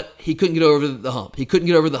 But he couldn't get over the hump. He couldn't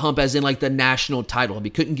get over the hump as in the national title.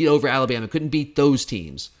 He couldn't get over Alabama. Couldn't beat those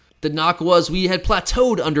teams. The knock was we had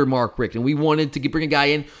plateaued under Mark Richt, and we wanted to bring a guy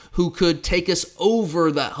in who could take us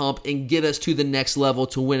over that hump and get us to the next level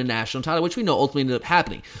to win a national title, which we know ultimately ended up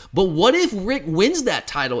happening. But what if Richt wins that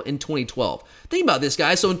title in 2012? Think about this,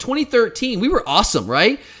 guys. So in 2013, we were awesome,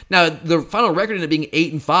 right? Now, the final record ended up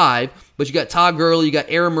being 8-5, but you got Todd Gurley, you got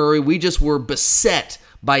Aaron Murray. We just were beset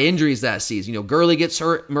by injuries that season. Gurley gets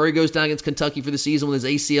hurt. Murray goes down against Kentucky for the season with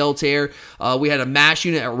his ACL tear. We had a mash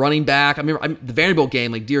unit at running back. I remember the Vanderbilt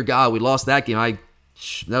game, dear God, we lost that game.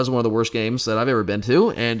 That was one of the worst games that I've ever been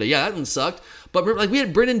to. And yeah, that one sucked. But remember, we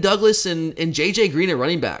had Brendan Douglas and J.J. Green at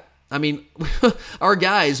running back. I mean, our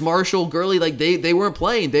guys, Marshall, Gurley, they weren't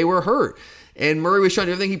playing. They were hurt. And Murray was trying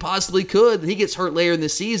to do everything he possibly could. He gets hurt later in the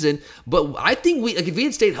season. But I think if we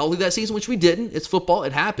had stayed healthy that season, which we didn't, it's football,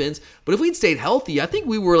 it happens. But if we had stayed healthy, I think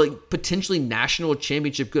we were potentially national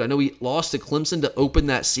championship good. I know we lost to Clemson to open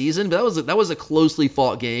that season, but that was a closely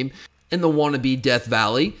fought game in the wannabe Death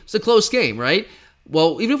Valley. It's a close game, right?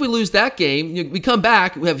 Well, even if we lose that game, we come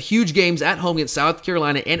back, we have huge games at home against South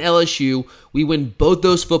Carolina and LSU. We win both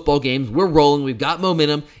those football games. We're rolling. We've got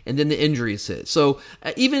momentum, and then the injuries hit. So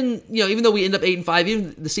even though we end up 8-5,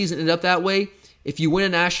 even the season ended up that way, if you win a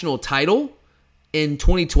national title in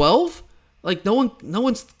 2012, no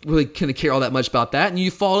one's really going to care all that much about that. And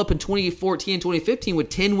you follow up in 2014 and 2015 with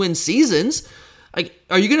 10-win seasons.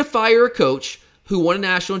 Are you going to fire a coach who won a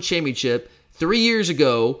national championship 3 years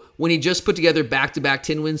ago when he just put together back-to-back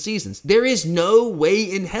 10-win seasons? There is no way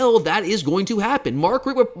in hell that is going to happen. Mark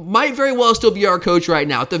Richt might very well still be our coach right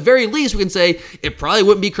now. At the very least, we can say it probably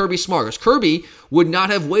wouldn't be Kirby Smart, because Kirby would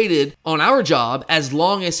not have waited on our job as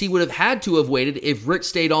long as he would have had to have waited if Richt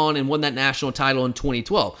stayed on and won that national title in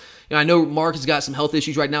 2012. I know Mark has got some health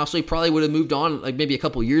issues right now, so he probably would have moved on maybe a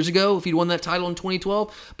couple years ago if he'd won that title in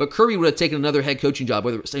 2012. But Kirby would have taken another head coaching job,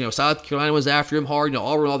 whether South Carolina was after him hard,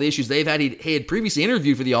 Auburn, all the issues they've had. He had previously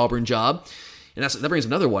interviewed for the Auburn job. And that brings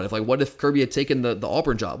another one. What if Kirby had taken the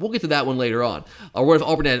Auburn job? We'll get to that one later on. Or what if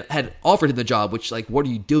Auburn had offered him the job, which, what are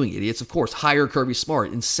you doing, idiots? Of course, hire Kirby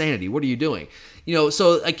Smart. Insanity. What are you doing?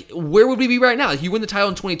 So where would we be right now? If you win the title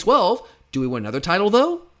in 2012, do we win another title,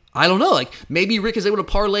 though? I don't know. Maybe Rick is able to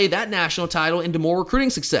parlay that national title into more recruiting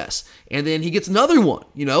success, and then he gets another one.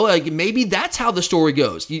 Maybe that's how the story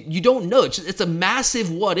goes. You don't know. It's a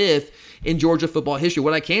massive what if in Georgia football history.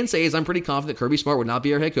 What I can say is I'm pretty confident Kirby Smart would not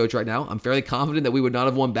be our head coach right now. I'm fairly confident that we would not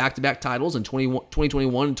have won back-to-back titles in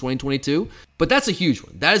 2021 and 2022. But that's a huge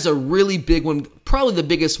one. That is a really big one, probably the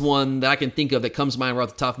biggest one that I can think of that comes to mind right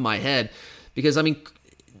off the top of my head, because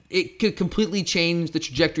it could completely change the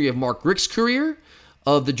trajectory of Mark Richt's career,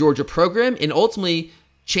 of the Georgia program, and ultimately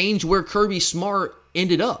change where Kirby Smart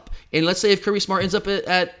ended up. And let's say if Kirby Smart ends up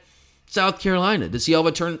at South Carolina, does he all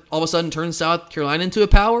of a sudden turn South Carolina into a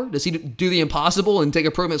power? Does he do the impossible and take a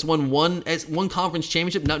program that's won one conference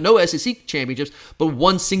championship, no SEC championships, but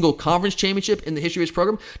one single conference championship in the history of his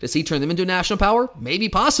program? Does he turn them into a national power? Maybe,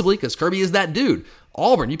 possibly, because Kirby is that dude.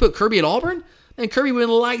 Auburn, you put Kirby at Auburn, and Kirby would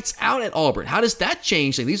lights out at Auburn. How does that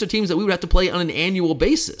change things? These are teams that we would have to play on an annual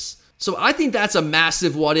basis. So I think that's a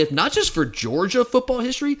massive what if, not just for Georgia football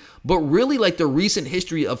history, but really the recent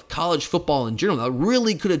history of college football in general. That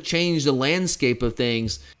really could have changed the landscape of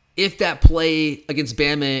things if that play against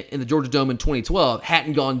Bama in the Georgia Dome in 2012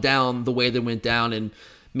 hadn't gone down the way that it went down and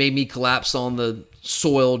made me collapse on the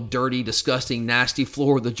soiled, dirty, disgusting, nasty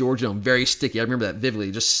floor of the Georgia Dome. Very sticky. I remember that vividly.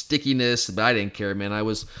 Just stickiness, but I didn't care, man. I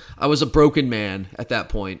was a broken man at that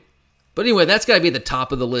point. But anyway, that's got to be at the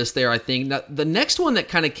top of the list there, I think. Now, the next one that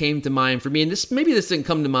kind of came to mind for me, and maybe this didn't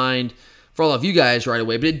come to mind for all of you guys right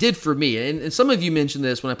away, but it did for me. And some of you mentioned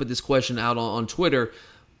this when I put this question out on Twitter.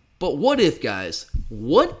 But what if, guys,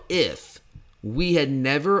 what if we had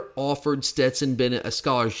never offered Stetson Bennett a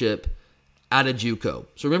scholarship out of JUCO?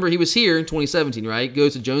 So remember, he was here in 2017, right?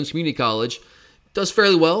 Goes to Jones Community College. Does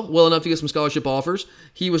fairly well enough to get some scholarship offers.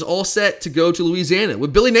 He was all set to go to Louisiana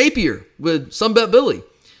with Billy Napier, with Sunbelt Billy.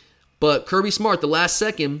 But Kirby Smart, the last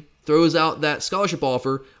second, throws out that scholarship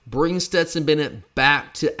offer, brings Stetson Bennett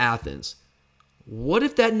back to Athens. What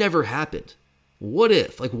if that never happened? What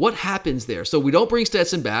if? What happens there? So we don't bring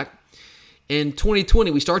Stetson back. In 2020,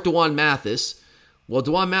 we start DeJuan Mathis. Well,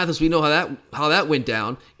 DeJuan Mathis, we know how that went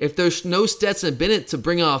down. If there's no Stetson Bennett to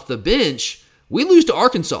bring off the bench, we lose to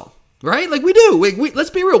Arkansas, right? We do. Let's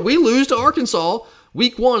be real. We lose to Arkansas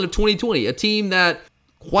week 1 of 2020, a team that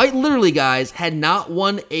quite literally, guys, had not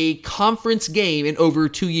won a conference game in over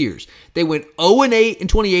 2 years. They went 0-8 in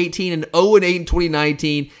 2018 and 0-8 in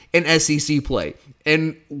 2019 in SEC play.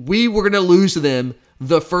 And we were going to lose to them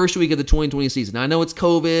the first week of the 2020 season. I know it's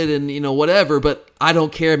COVID and, whatever, but I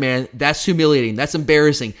don't care, man. That's humiliating. That's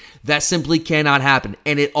embarrassing. That simply cannot happen.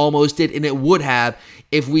 And it almost did, and it would have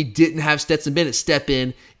if we didn't have Stetson Bennett step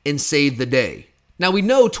in and save the day. Now, we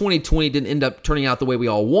know 2020 didn't end up turning out the way we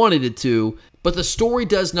all wanted it to, but the story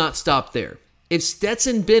does not stop there. If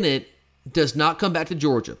Stetson Bennett does not come back to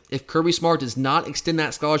Georgia, if Kirby Smart does not extend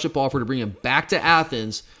that scholarship offer to bring him back to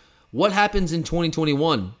Athens, what happens in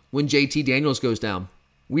 2021 when JT Daniels goes down?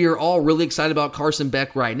 We are all really excited about Carson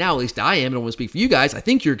Beck right now. At least I am. I don't want to speak for you guys. I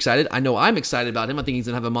think you're excited. I know I'm excited about him. I think he's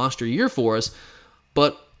going to have a monster year for us.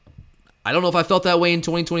 But I don't know if I felt that way in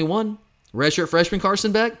 2021. Redshirt freshman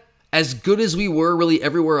Carson Beck, as good as we were really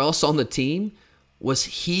everywhere else on the team, was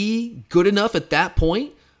he good enough at that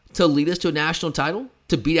point to lead us to a national title?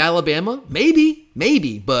 To beat Alabama?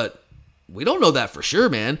 Maybe, but we don't know that for sure,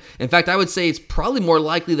 man. In fact, I would say it's probably more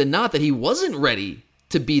likely than not that he wasn't ready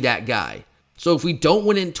to be that guy. So if we don't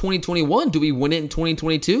win it in 2021, do we win it in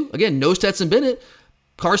 2022? Again, no Stetson Bennett.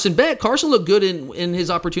 Carson Beck. Carson looked good in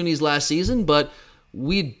his opportunities last season, but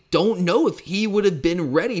we don't know if he would have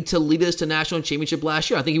been ready to lead us to national championship last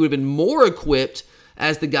year. I think he would have been more equipped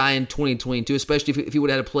as the guy in 2022, especially if he would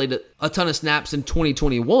have had played a ton of snaps in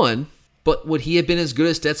 2021. But would he have been as good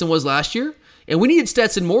as Stetson was last year? And we needed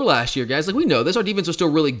Stetson more last year, guys. Like, we know this. Our defense was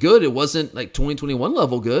still really good. It wasn't like 2021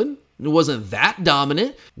 level good. It wasn't that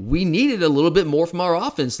dominant. We needed a little bit more from our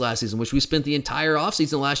offense last season, which we spent the entire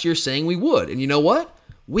offseason last year saying we would. And you know what?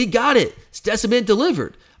 We got it. Stetson Bennett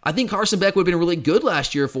delivered. I think Carson Beck would have been really good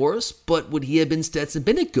last year for us, but would he have been Stetson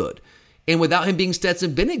Bennett good? And without him being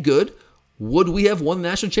Stetson Bennett good, would we have won the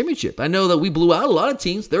national championship? I know that we blew out a lot of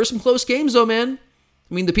teams. There were some close games, though, man.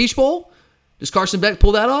 I mean, the Peach Bowl, does Carson Beck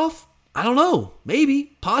pull that off? I don't know.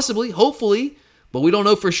 Maybe, possibly, hopefully, but we don't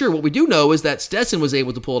know for sure. What we do know is that Stetson was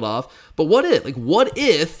able to pull it off. But what if? What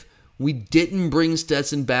if we didn't bring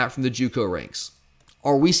Stetson back from the JUCO ranks?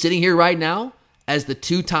 Are we sitting here right now as the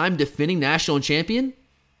two-time defending national champion?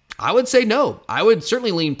 I would say no. I would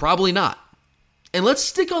certainly lean probably not. And let's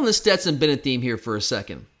stick on the Stetson Bennett theme here for a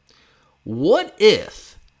second. What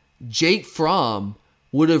if Jake Fromm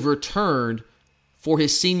would have returned for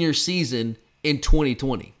his senior season in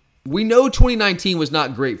 2020? We know 2019 was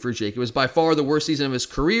not great for Jake. It was by far the worst season of his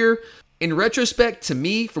career. In retrospect, to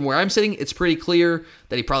me, from where I'm sitting, it's pretty clear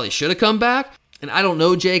that he probably should have come back. And I don't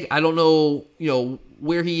know Jake. I don't know,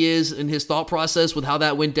 where he is in his thought process with how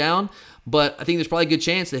that went down. But I think there's probably a good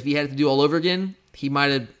chance that if he had to do all over again, he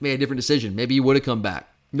might have made a different decision. Maybe he would have come back,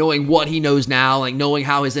 knowing what he knows now, like knowing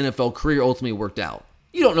how his NFL career ultimately worked out.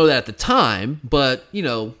 You don't know that at the time, but,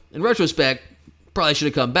 in retrospect, probably should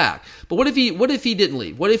have come back. But what if he didn't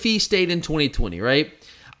leave? What if he stayed in 2020, right?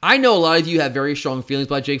 I know a lot of you have very strong feelings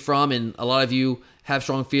about Jake Fromm, and a lot of you have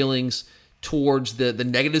strong feelings towards the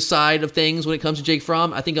negative side of things when it comes to Jake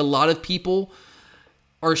Fromm. I think a lot of people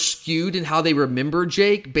are skewed in how they remember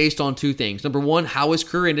Jake based on two things. Number one, how his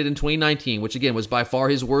career ended in 2019, which again was by far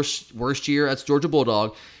his worst year as Georgia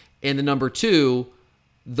Bulldog. And the number two,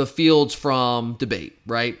 the Fields from debate,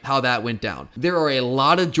 right? How that went down. There are a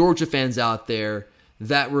lot of Georgia fans out there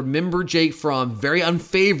that remember Jake Fromm very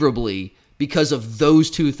unfavorably because of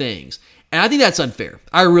those two things. And I think that's unfair.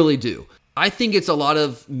 I really do. I think it's a lot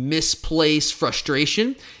of misplaced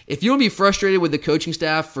frustration. If you want to be frustrated with the coaching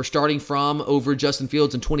staff for starting Fromm over Justin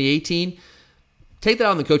Fields in 2018, take that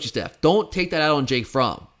out on the coaching staff. Don't take that out on Jake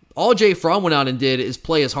Fromm. All Jake Fromm went out and did is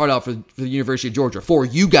play his heart out for the University of Georgia, for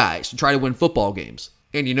you guys, to try to win football games.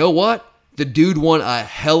 And you know what? The dude won a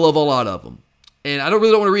hell of a lot of them. And I don't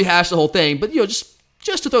want to rehash the whole thing, but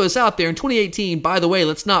just to throw this out there, in 2018, by the way,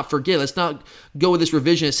 let's not forget, let's not go with this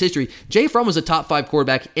revisionist history. Jay Fromm was a top 5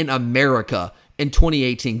 quarterback in America in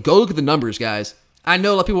 2018. Go look at the numbers, guys. I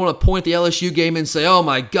know a lot of people want to point the LSU game and say, oh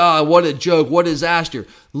my God, what a joke, what a disaster.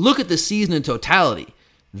 Look at the season in totality.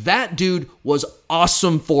 That dude was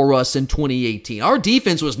awesome for us in 2018. Our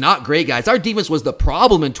defense was not great, guys. Our defense was the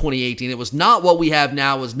problem in 2018. It was not what we have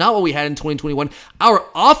now. It was not what we had in 2021. Our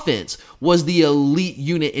offense was the elite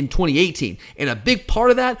unit in 2018. And a big part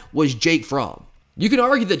of that was Jake Fromm. You can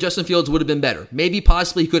argue that Justin Fields would have been better. Maybe,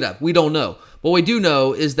 possibly, he could have. We don't know. What we do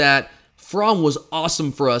know is that Fromm was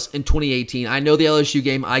awesome for us in 2018. I know the LSU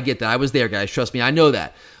game. I get that. I was there, guys. Trust me. I know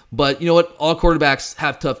that. But you know what? All quarterbacks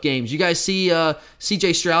have tough games. You guys see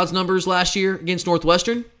C.J. Stroud's numbers last year against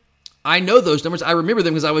Northwestern? I know those numbers. I remember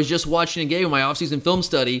them because I was just watching a game in my offseason film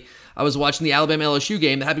study. I was watching the Alabama-LSU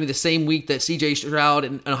game that happened to be the same week that C.J. Stroud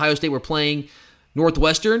and Ohio State were playing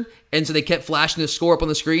Northwestern, and so they kept flashing the score up on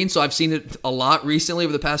the screen. So I've seen it a lot recently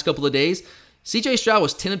over the past couple of days. CJ Stroud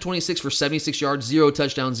was 10 of 26 for 76 yards, 0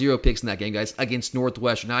 touchdowns, 0 picks in that game, guys, against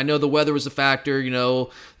Northwestern. Now, I know the weather was a factor,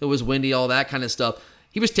 it was windy, all that kind of stuff.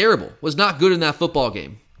 He was terrible, was not good in that football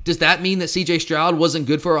game. Does that mean that CJ Stroud wasn't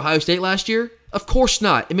good for Ohio State last year? Of course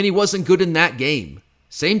not. I mean, he wasn't good in that game.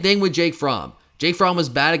 Same thing with Jake Fromm. Jake Fromm was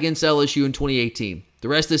bad against LSU in 2018. The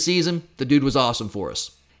rest of the season, the dude was awesome for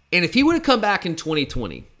us. And if he would have come back in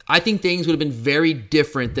 2020, I think things would have been very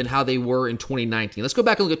different than how they were in 2019. Let's go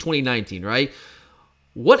back and look at 2019, right?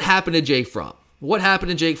 What happened to Jake Fromm? What happened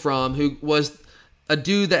to Jake Fromm, who was a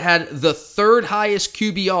dude that had the third highest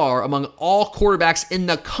QBR among all quarterbacks in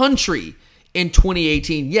the country in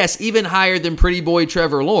 2018? Yes, even higher than pretty boy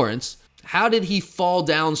Trevor Lawrence. How did he fall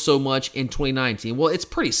down so much in 2019? Well, it's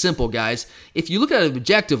pretty simple, guys. If you look at it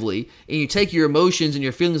objectively and you take your emotions and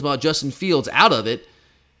your feelings about Justin Fields out of it,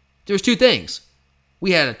 there's two things.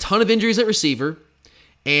 We had a ton of injuries at receiver,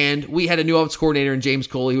 and we had a new offensive coordinator in James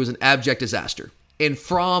Coley who was an abject disaster. And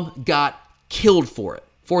Fromm got killed for it,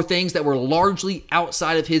 for things that were largely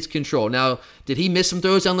outside of his control. Now, did he miss some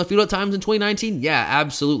throws down the field at times in 2019? Yeah,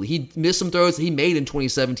 absolutely. He missed some throws that he made in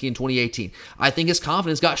 2017 and 2018. I think his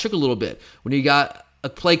confidence got shook a little bit when you got a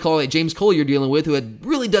play call like James Coley you're dealing with, who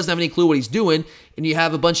really doesn't have any clue what he's doing, and you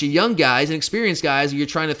have a bunch of young guys and experienced guys who you're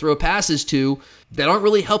trying to throw passes to that aren't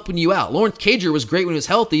really helping you out. Lawrence Cager was great when he was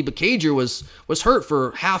healthy, but Cager was hurt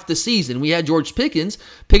for half the season. We had George Pickens.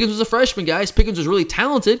 Pickens was a freshman, guys. Pickens was really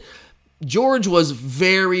talented. George was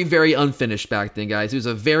very, very unfinished back then, guys. He was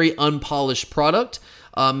a very unpolished product.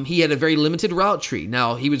 He had a very limited route tree.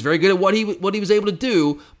 Now, he was very good at what he was able to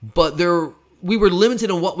do, but we were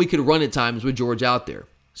limited on what we could run at times with George out there.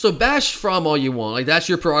 So bash Fromm all you want. Like, that's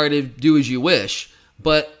your prerogative, do as you wish.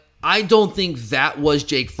 But I don't think that was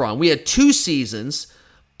Jake Fromm. We had 2 seasons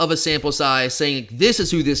of a sample size saying, this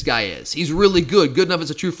is who this guy is. He's really good enough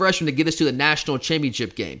as a true freshman to get us to the national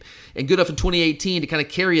championship game, and good enough in 2018 to kind of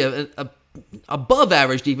carry a above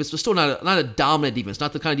average defense, but still not a dominant defense,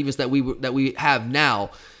 not the kind of defense that we have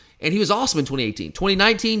now. And he was awesome in 2018.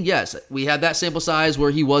 2019, yes, we had that sample size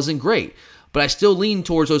where he wasn't great, but I still lean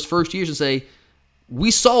towards those first years and say, we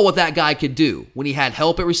saw what that guy could do when he had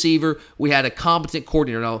help at receiver. We had a competent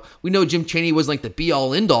coordinator. Now, we know Jim Chaney wasn't like the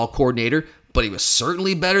be-all, end-all coordinator, but he was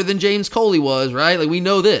certainly better than James Coley was, right? Like, we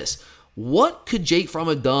know this. What could Jake Fromm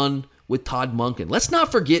have done with Todd Monken? Let's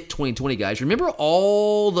not forget 2020, guys. Remember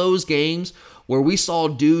all those games where we saw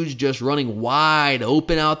dudes just running wide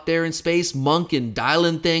open out there in space, Monken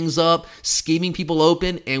dialing things up, scheming people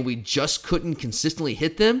open, and we just couldn't consistently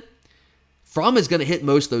hit them? Fromm is going to hit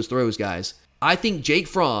most of those throws, guys. I think Jake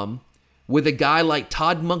Fromm, with a guy like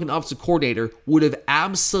Todd Monken, offensive coordinator, would have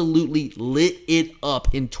absolutely lit it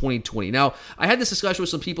up in 2020. Now, I had this discussion with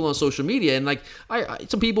some people on social media, and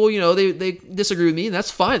some people, they disagree with me, and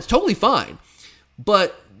that's fine. It's totally fine.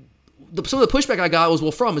 But some of the pushback I got was,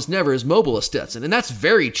 well, Fromm is never as mobile as Stetson, and that's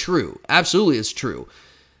very true. Absolutely, it's true.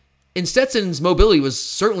 And Stetson's mobility was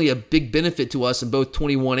certainly a big benefit to us in both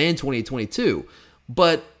 21 and 2022.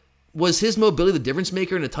 But was his mobility the difference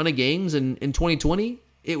maker in a ton of games in 2020?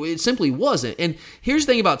 It simply wasn't. And here's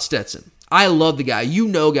the thing about Stetson. I love the guy. You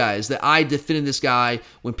know, guys, that I defended this guy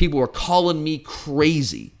when people were calling me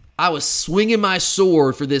crazy. I was swinging my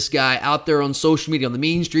sword for this guy out there on social media, on the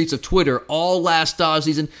mean streets of Twitter, all last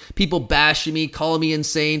offseason. People bashing me, calling me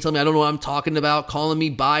insane, telling me I don't know what I'm talking about, calling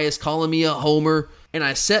me biased, calling me a homer. And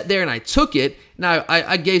I sat there and I took it. Now,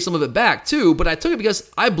 I gave some of it back too, but I took it because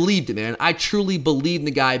I believed it, man. I truly believed in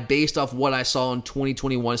the guy based off what I saw in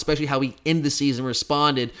 2021, especially how he ended the season,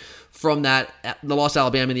 responded from the loss to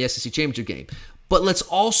Alabama in the SEC championship game. But let's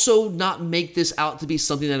also not make this out to be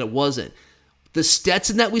something that it wasn't. The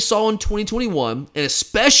Stetson that we saw in 2021, and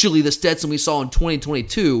especially the Stetson we saw in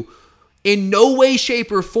 2022, in no way, shape,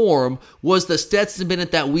 or form was the Stetson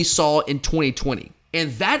Bennett that we saw in 2020.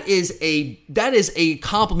 And that is a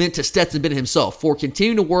compliment to Stetson Bennett himself for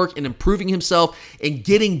continuing to work and improving himself and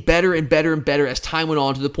getting better and better and better as time went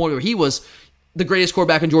on, to the point where he was the greatest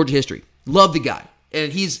quarterback in Georgia history. Love the guy.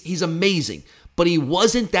 And he's amazing. But he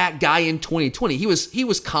wasn't that guy in 2020. He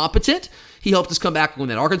was competent. He helped us come back and win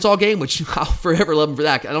that Arkansas game, which I'll forever love him for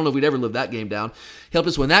that. I don't know if we'd ever live that game down. He helped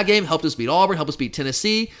us win that game, helped us beat Auburn, helped us beat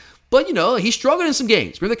Tennessee. But, he struggled in some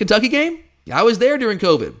games. Remember the Kentucky game? I was there during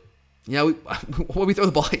COVID. We throw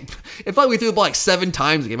the ball. It felt like we threw the ball 7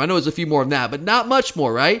 times a game. I know it was a few more than that, but not much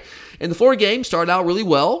more, right? And the Florida game started out really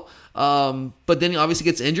well, but then he obviously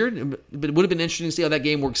gets injured. But it would have been interesting to see how that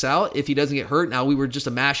game works out if he doesn't get hurt. Now, we were just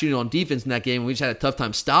a mash unit on defense in that game, and we just had a tough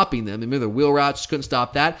time stopping them. Remember, their wheel routes just couldn't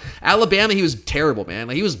stop that. Alabama, he was terrible, man.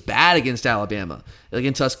 He was bad against Alabama,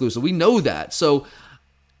 in Tuscaloosa. We know that. So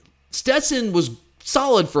Stetson was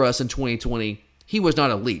solid for us in 2020. He was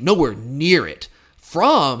not elite. Nowhere near it.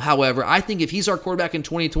 Fromm, however, I think if he's our quarterback in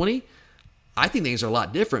 2020, I think things are a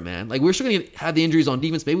lot different, man. Like, we're still going to have the injuries on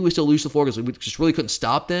defense. Maybe we still lose the floor because we just really couldn't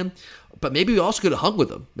stop them. But maybe we also could have hung with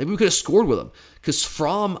them. Maybe we could have scored with them. Because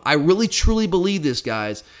Fromm, I really, truly believe this,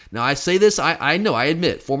 guys. Now, I say this, I know, I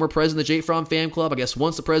admit, former president of the Jake Fromm fan club, I guess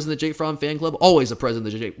once the president of the Jake Fromm fan club, always the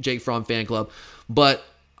president of the Jake Fromm fan club. But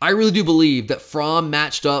I really do believe that Fromm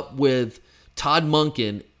matched up with Todd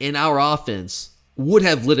Monken in our offense would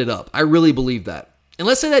have lit it up. I really believe that. And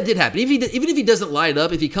let's say that did happen. Even if he doesn't light it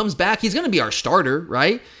up, if he comes back, he's going to be our starter,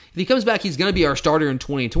 right? If he comes back, he's going to be our starter in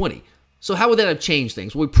 2020. So how would that have changed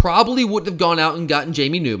things? Well, we probably wouldn't have gone out and gotten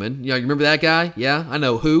Jamie Newman. You remember that guy? Yeah, I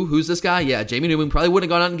know. Who's this guy? Yeah, Jamie Newman. Probably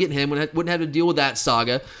wouldn't have gone out and get him. Wouldn't have to deal with that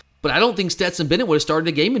saga. But I don't think Stetson Bennett would have started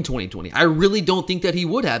a game in 2020. I really don't think that he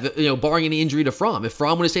would have, barring any injury to Fromm. If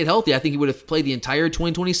Fromm would have stayed healthy, I think he would have played the entire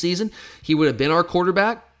 2020 season. He would have been our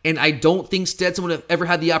quarterback. And I don't think Stetson would have ever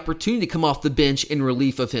had the opportunity to come off the bench in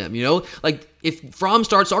relief of him. Like if Fromm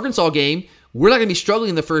starts Arkansas game, we're not going to be struggling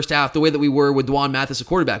in the first half the way that we were with Dwan Mathis, a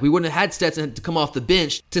quarterback. We wouldn't have had Stetson to come off the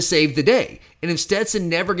bench to save the day. And if Stetson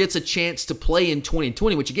never gets a chance to play in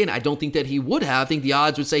 2020, which again, I don't think that he would have, I think the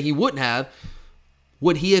odds would say he wouldn't have,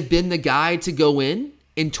 would he have been the guy to go in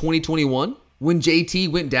 2021 when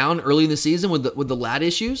JT went down early in the season with the lat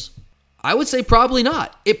issues? I would say probably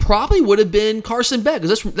not. It probably would have been Carson Beck.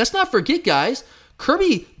 Because let's not forget, guys,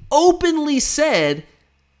 Kirby openly said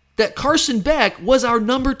that Carson Beck was our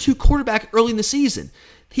number 2 quarterback early in the season.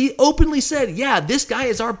 He openly said, yeah, this guy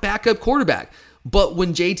is our backup quarterback. But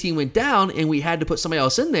when JT went down and we had to put somebody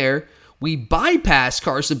else in there, we bypassed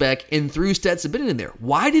Carson Beck and threw Stetson Bennett in there.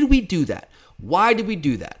 Why did we do that?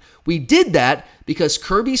 We did that because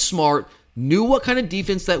Kirby Smart knew what kind of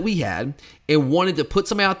defense that we had and wanted to put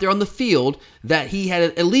somebody out there on the field that he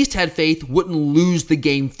had at least had faith wouldn't lose the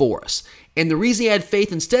game for us. And the reason he had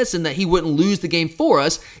faith in Stetson that he wouldn't lose the game for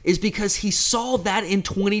us is because he saw that in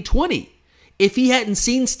 2020. If he hadn't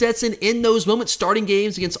seen Stetson in those moments, starting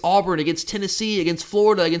games against Auburn, against Tennessee, against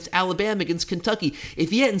Florida, against Alabama, against Kentucky, if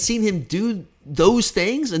he hadn't seen him do those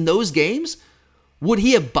things in those games, would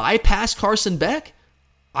he have bypassed Carson Beck?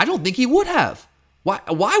 I don't think he would have.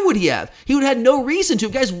 Why would he have? He would have had no reason to.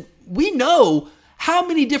 Guys, we know how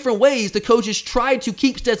many different ways the coaches tried to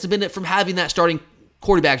keep Stetson Bennett from having that starting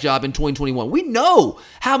quarterback job in 2021. We know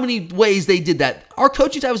how many ways they did that. Our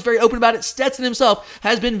coaching staff was very open about it. Stetson himself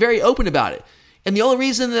has been very open about it. And the only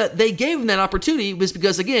reason that they gave him that opportunity was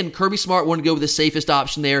because, again, Kirby Smart wanted to go with the safest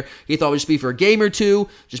option there. He thought it would just be for a game or two.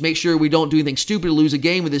 Just make sure we don't do anything stupid to lose a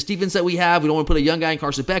game with this defense that we have. We don't want to put a young guy in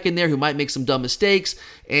Carson Beck in there who might make some dumb mistakes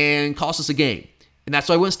and cost us a game. And that's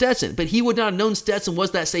why I went Stetson. But he would not have known Stetson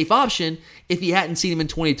was that safe option if he hadn't seen him in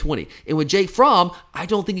 2020. And with Jake Fromm, I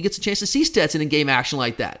don't think he gets a chance to see Stetson in game action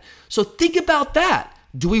like that. So think about that.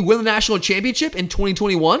 Do we win the national championship in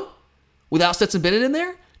 2021 without Stetson Bennett in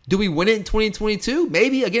there? Do we win it in 2022?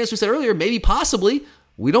 Maybe. Again, as we said earlier, maybe possibly.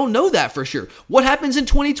 We don't know that for sure. What happens in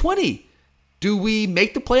 2020? Do we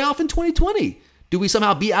make the playoff in 2020? Do we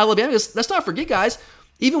somehow beat Alabama? Let's not forget, guys,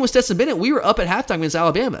 even with Stetson Bennett, we were up at halftime against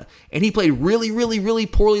Alabama, and he played really, really, really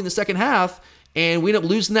poorly in the second half, and we ended up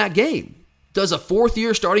losing that game. Does a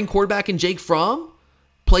fourth-year starting quarterback in Jake Fromm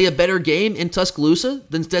play a better game in Tuscaloosa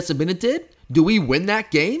than Stetson Bennett did? Do we win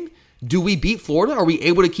that game? Do we beat Florida? Are we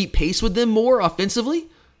able to keep pace with them more offensively?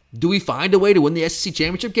 Do we find a way to win the SEC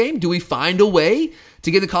championship game? Do we find a way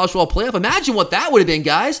to get the college football playoff? Imagine what that would have been,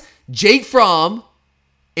 guys. Jake Fromm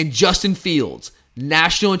and Justin Fields.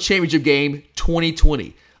 National championship game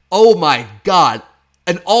 2020. Oh my God.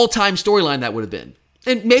 An all-time storyline that would have been.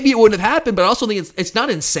 And maybe it wouldn't have happened, but I also think it's not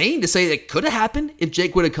insane to say that it could have happened if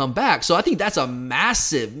Jake would have come back. So I think that's a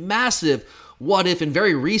massive, massive what if in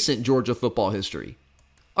very recent Georgia football history.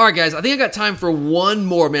 All right, guys, I think I got time for one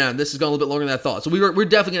more. Man, this has gone a little bit longer than I thought. So we're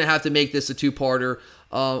definitely going to have to make this a two-parter.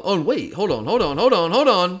 Wait, hold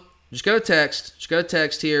on. Just got a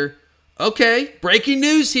text here. Okay, breaking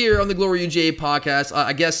news here on the Glory UGA podcast.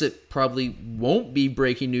 I guess it probably won't be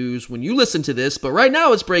breaking news when you listen to this, but right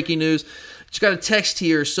now it's breaking news. Just got a text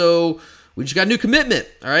here. So we just got a new commitment.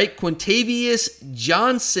 All right, Quintavious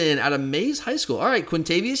Johnson out of Mays High School. All right,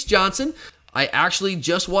 Quintavious Johnson. I actually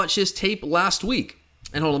just watched his tape last week.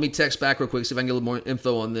 And hold on, let me text back real quick, see if I can get a little more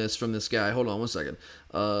info on this from this guy. Hold on one second.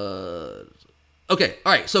 Okay,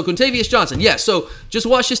 all right, so Quintavious Johnson. Yeah, so just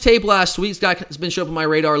watched his tape last week. This guy has been showing up on my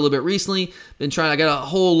radar a little bit recently. I got a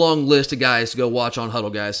whole long list of guys to go watch on Huddle,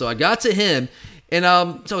 guys. So I got to him, and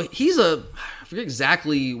so he's I forget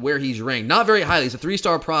exactly where he's ranked. Not very highly. He's a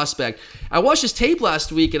 3-star prospect. I watched his tape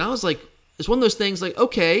last week, and I was like, it's one of those things like,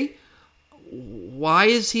 okay, why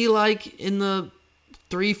is he like in the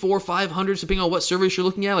 3, 4, 500, depending on what service you're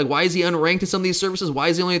looking at. Like, why is he unranked in some of these services? Why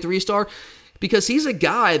is he only a 3-star? Because he's a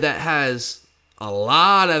guy that has a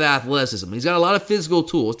lot of athleticism. He's got a lot of physical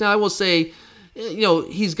tools. Now, I will say,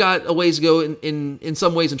 he's got a ways to go in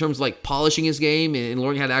some ways in terms of like polishing his game and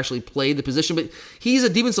learning how to actually play the position. But he's a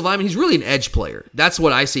defensive lineman. He's really an edge player. That's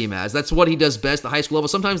what I see him as. That's what he does best at the high school level.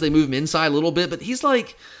 Sometimes they move him inside a little bit, but he's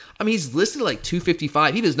like, he's listed like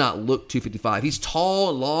 255. He does not look 255. He's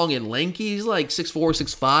tall, long, and lanky. He's like 6'4",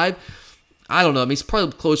 6'5". I don't know. He's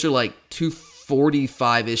probably closer to like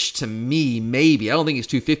 245-ish to me, maybe. I don't think he's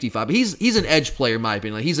 255, but he's an edge player in my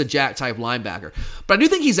opinion. Like, he's a jack-type linebacker. But I do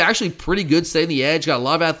think he's actually pretty good staying the edge. Got a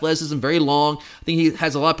lot of athleticism, very long. I think he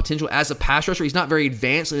has a lot of potential as a pass rusher. He's not very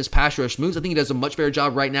advanced in his pass rush moves. I think he does a much better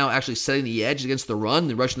job right now actually setting the edge against the run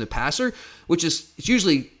than rushing the passer, which is it's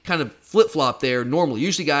usually kind of flip-flop there normally.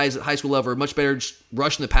 Usually guys at high school level are much better just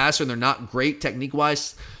rushing the passer, and they're not great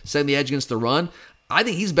technique-wise setting the edge against the run. I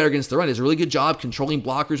think he's better against the run. He does a really good job controlling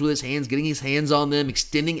blockers with his hands, getting his hands on them,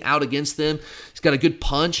 extending out against them. He's got a good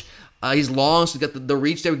punch. He's long, so he's got the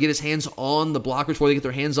reach there to get his hands on the blockers before they get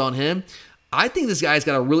their hands on him. I think this guy's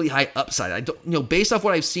got a really high upside. I don't, based off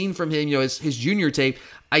what I've seen from him, his junior tape,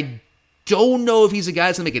 I don't know if he's a guy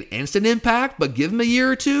that's going to make an instant impact, but give him a year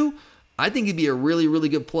or two, I think he'd be a really, really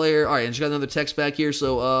good player. All right, and just got another text back here.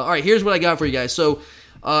 So, all right, here's what I got for you guys. So,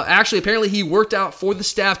 actually, apparently he worked out for the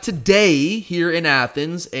staff today here in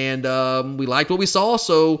Athens, and we liked what we saw,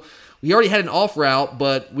 so we already had an offer out,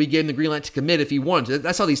 but we gave him the green light to commit if he wanted to.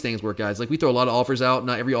 That's how these things work, guys. Like, we throw a lot of offers out.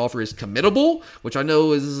 Not every offer is committable, which I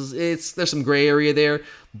know there's some gray area there,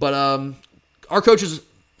 but our coaches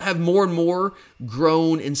have more and more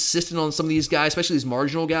grown insistent on some of these guys, especially these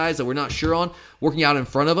marginal guys that we're not sure on, working out in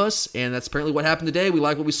front of us, and that's apparently what happened today. We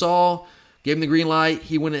like what we saw. Gave him the green light.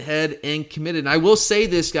 He went ahead and committed. And I will say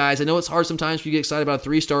this, guys. I know it's hard sometimes for you to get excited about a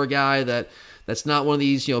 3-star guy that's not one of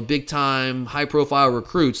these, big-time, high-profile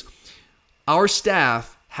recruits. Our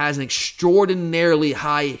staff has an extraordinarily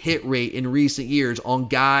high hit rate in recent years on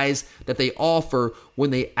guys that they offer when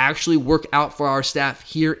they actually work out for our staff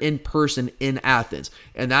here in person in Athens.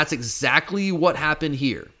 And that's exactly what happened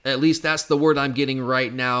here. At least that's the word I'm getting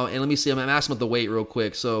right now. And let me see. I'm asking about the weight real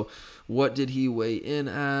quick. So, what did he weigh in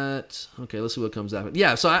at? Okay, let's see what comes out.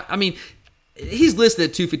 Yeah, so I mean, he's listed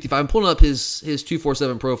at 255. I'm pulling up his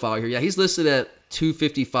 247 profile here. Yeah, he's listed at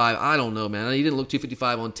 255. I don't know, man. He didn't look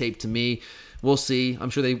 255 on tape to me. We'll see. I'm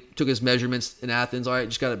sure they took his measurements in Athens. All right,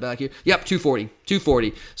 just got it back here. Yep,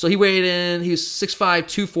 240. So he weighed in. He was 6'5",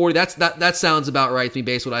 240. That sounds about right to me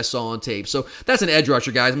based on what I saw on tape. So that's an edge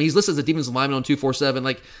rusher, guys. I mean, he's listed as a defensive lineman on 247.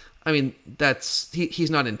 Like, I mean,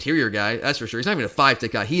 he's not an interior guy, that's for sure. He's not even a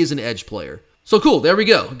 5-tech guy. He is an edge player. So cool, there we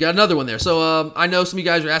go. Got another one there. So I know some of you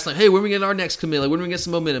guys are asking, hey, when are we getting our next commit? When are we get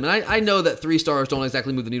some momentum? And I know that 3 stars don't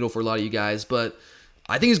exactly move the needle for a lot of you guys, but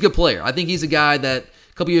I think he's a good player. I think he's a guy that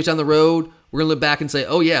a couple years down the road, we're going to look back and say,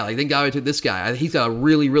 oh yeah, I think God took this guy. He's got a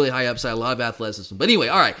really, really high upside, a lot of athleticism. But anyway,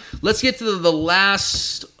 all right, let's get to the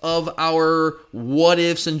last of our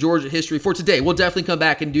what-ifs in Georgia history for today. We'll definitely come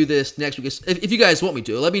back and do this next week. If you guys want me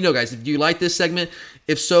to, let me know, guys. If you like this segment,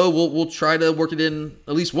 if so, we'll try to work it in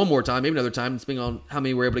at least one more time, maybe another time, depending on how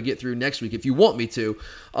many we're able to get through next week, if you want me to.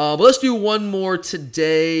 But let's do one more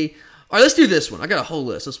today. All right, let's do this one. I got a whole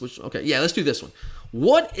list. Let's do this one.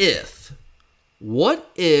 What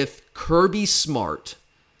if Kirby Smart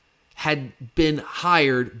had been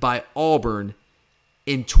hired by Auburn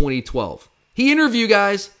in 2012? He interviewed,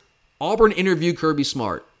 guys. Auburn interviewed Kirby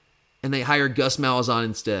Smart, and they hired Gus Malzahn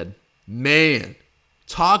instead. Man,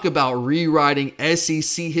 talk about rewriting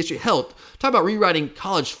SEC history. Hell, talk about rewriting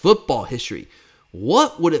college football history.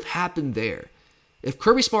 What would have happened there? If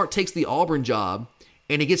Kirby Smart takes the Auburn job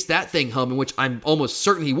and he gets that thing humming, which I'm almost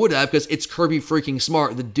certain he would have because it's Kirby freaking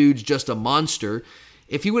Smart. The dude's just a monster.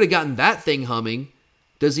 If he would have gotten that thing humming,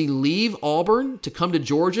 does he leave Auburn to come to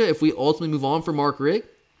Georgia if we ultimately move on from Mark Richt?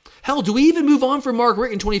 Hell, do we even move on from Mark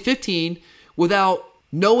Richt in 2015 without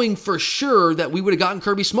knowing for sure that we would have gotten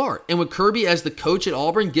Kirby Smart? And with Kirby as the coach at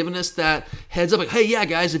Auburn giving us that heads up, like, hey, yeah,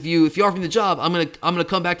 guys, if you offer me the job, I'm gonna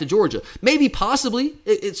come back to Georgia. Maybe, possibly,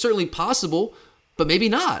 it's certainly possible, but maybe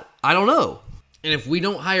not. I don't know. And if we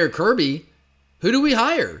don't hire Kirby, who do we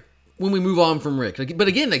hire when we move on from Rick? But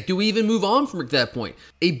again, do we even move on from Rick at that point?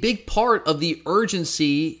 A big part of the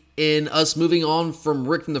urgency in us moving on from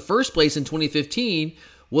Rick in the first place in 2015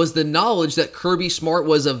 was the knowledge that Kirby Smart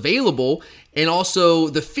was available, and also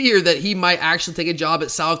the fear that he might actually take a job at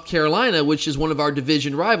South Carolina, which is one of our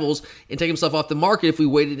division rivals, and take himself off the market if we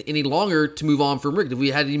waited any longer to move on from Rick, if we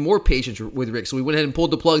had any more patience with Rick. So we went ahead and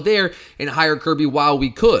pulled the plug there and hired Kirby while we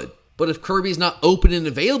could. But if Kirby's not open and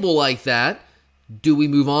available like that, Do we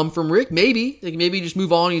move on from Rick? Maybe. Maybe you just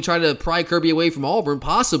move on and you try to pry Kirby away from Auburn,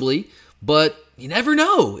 possibly. But you never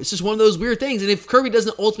know. It's just one of those weird things. And if Kirby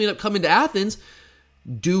doesn't ultimately end up coming to Athens,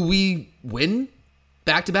 do we win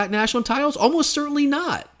back-to-back national titles? Almost certainly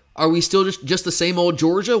not. Are we still just the same old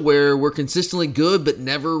Georgia where we're consistently good but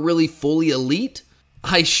never really fully elite?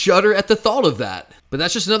 I shudder at the thought of that. But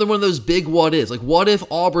that's just another one of those big what-ifs. Like, what if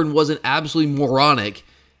Auburn wasn't absolutely moronic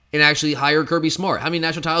and actually hired Kirby Smart? How many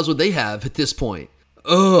national titles would they have at this point?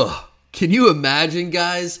 Ugh. Can you imagine,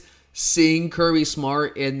 guys, seeing Kirby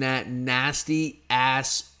Smart in that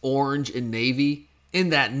nasty-ass orange and navy in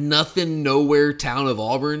that nothing-nowhere town of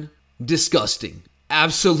Auburn? Disgusting.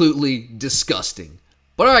 Absolutely disgusting.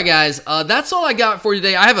 But all right, guys, that's all I got for you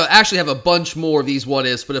today. I actually have a bunch more of these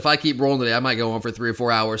what-ifs, but if I keep rolling today, I might go on for 3 or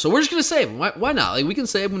 4 hours. So we're just going to save them. Why not? Like, we can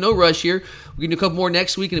save them. No rush here. We can do a couple more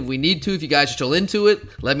next week, and if we need to, if you guys are still into it,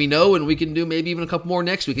 let me know, and we can do maybe even a couple more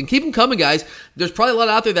next week. And keep them coming, guys. There's probably a lot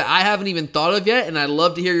out there that I haven't even thought of yet, and I'd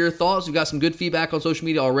love to hear your thoughts. We've got some good feedback on social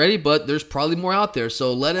media already, but there's probably more out there,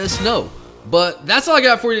 so let us know. But that's all I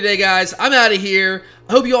got for you today, guys. I'm out of here.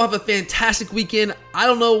 I hope you all have a fantastic weekend. I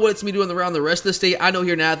don't know what it's going to be doing around the rest of the state. I know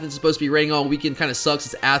here in Athens it's supposed to be raining all weekend. Kind of sucks.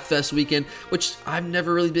 It's AthFest weekend, which I've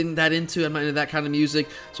never really been that into. I'm not into that kind of music,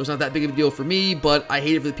 so it's not that big of a deal for me, but I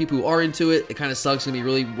hate it for the people who are into it. It kind of sucks. It's going to be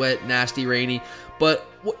really wet, nasty, rainy. But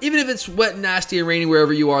even if it's wet, nasty, and rainy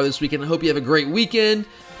wherever you are this weekend, I hope you have a great weekend.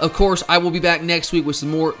 Of course, I will be back next week with some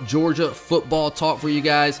more Georgia football talk for you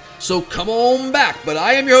guys. So come on back. But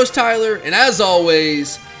I am your host, Tyler, and as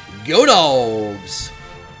always, go Dogs!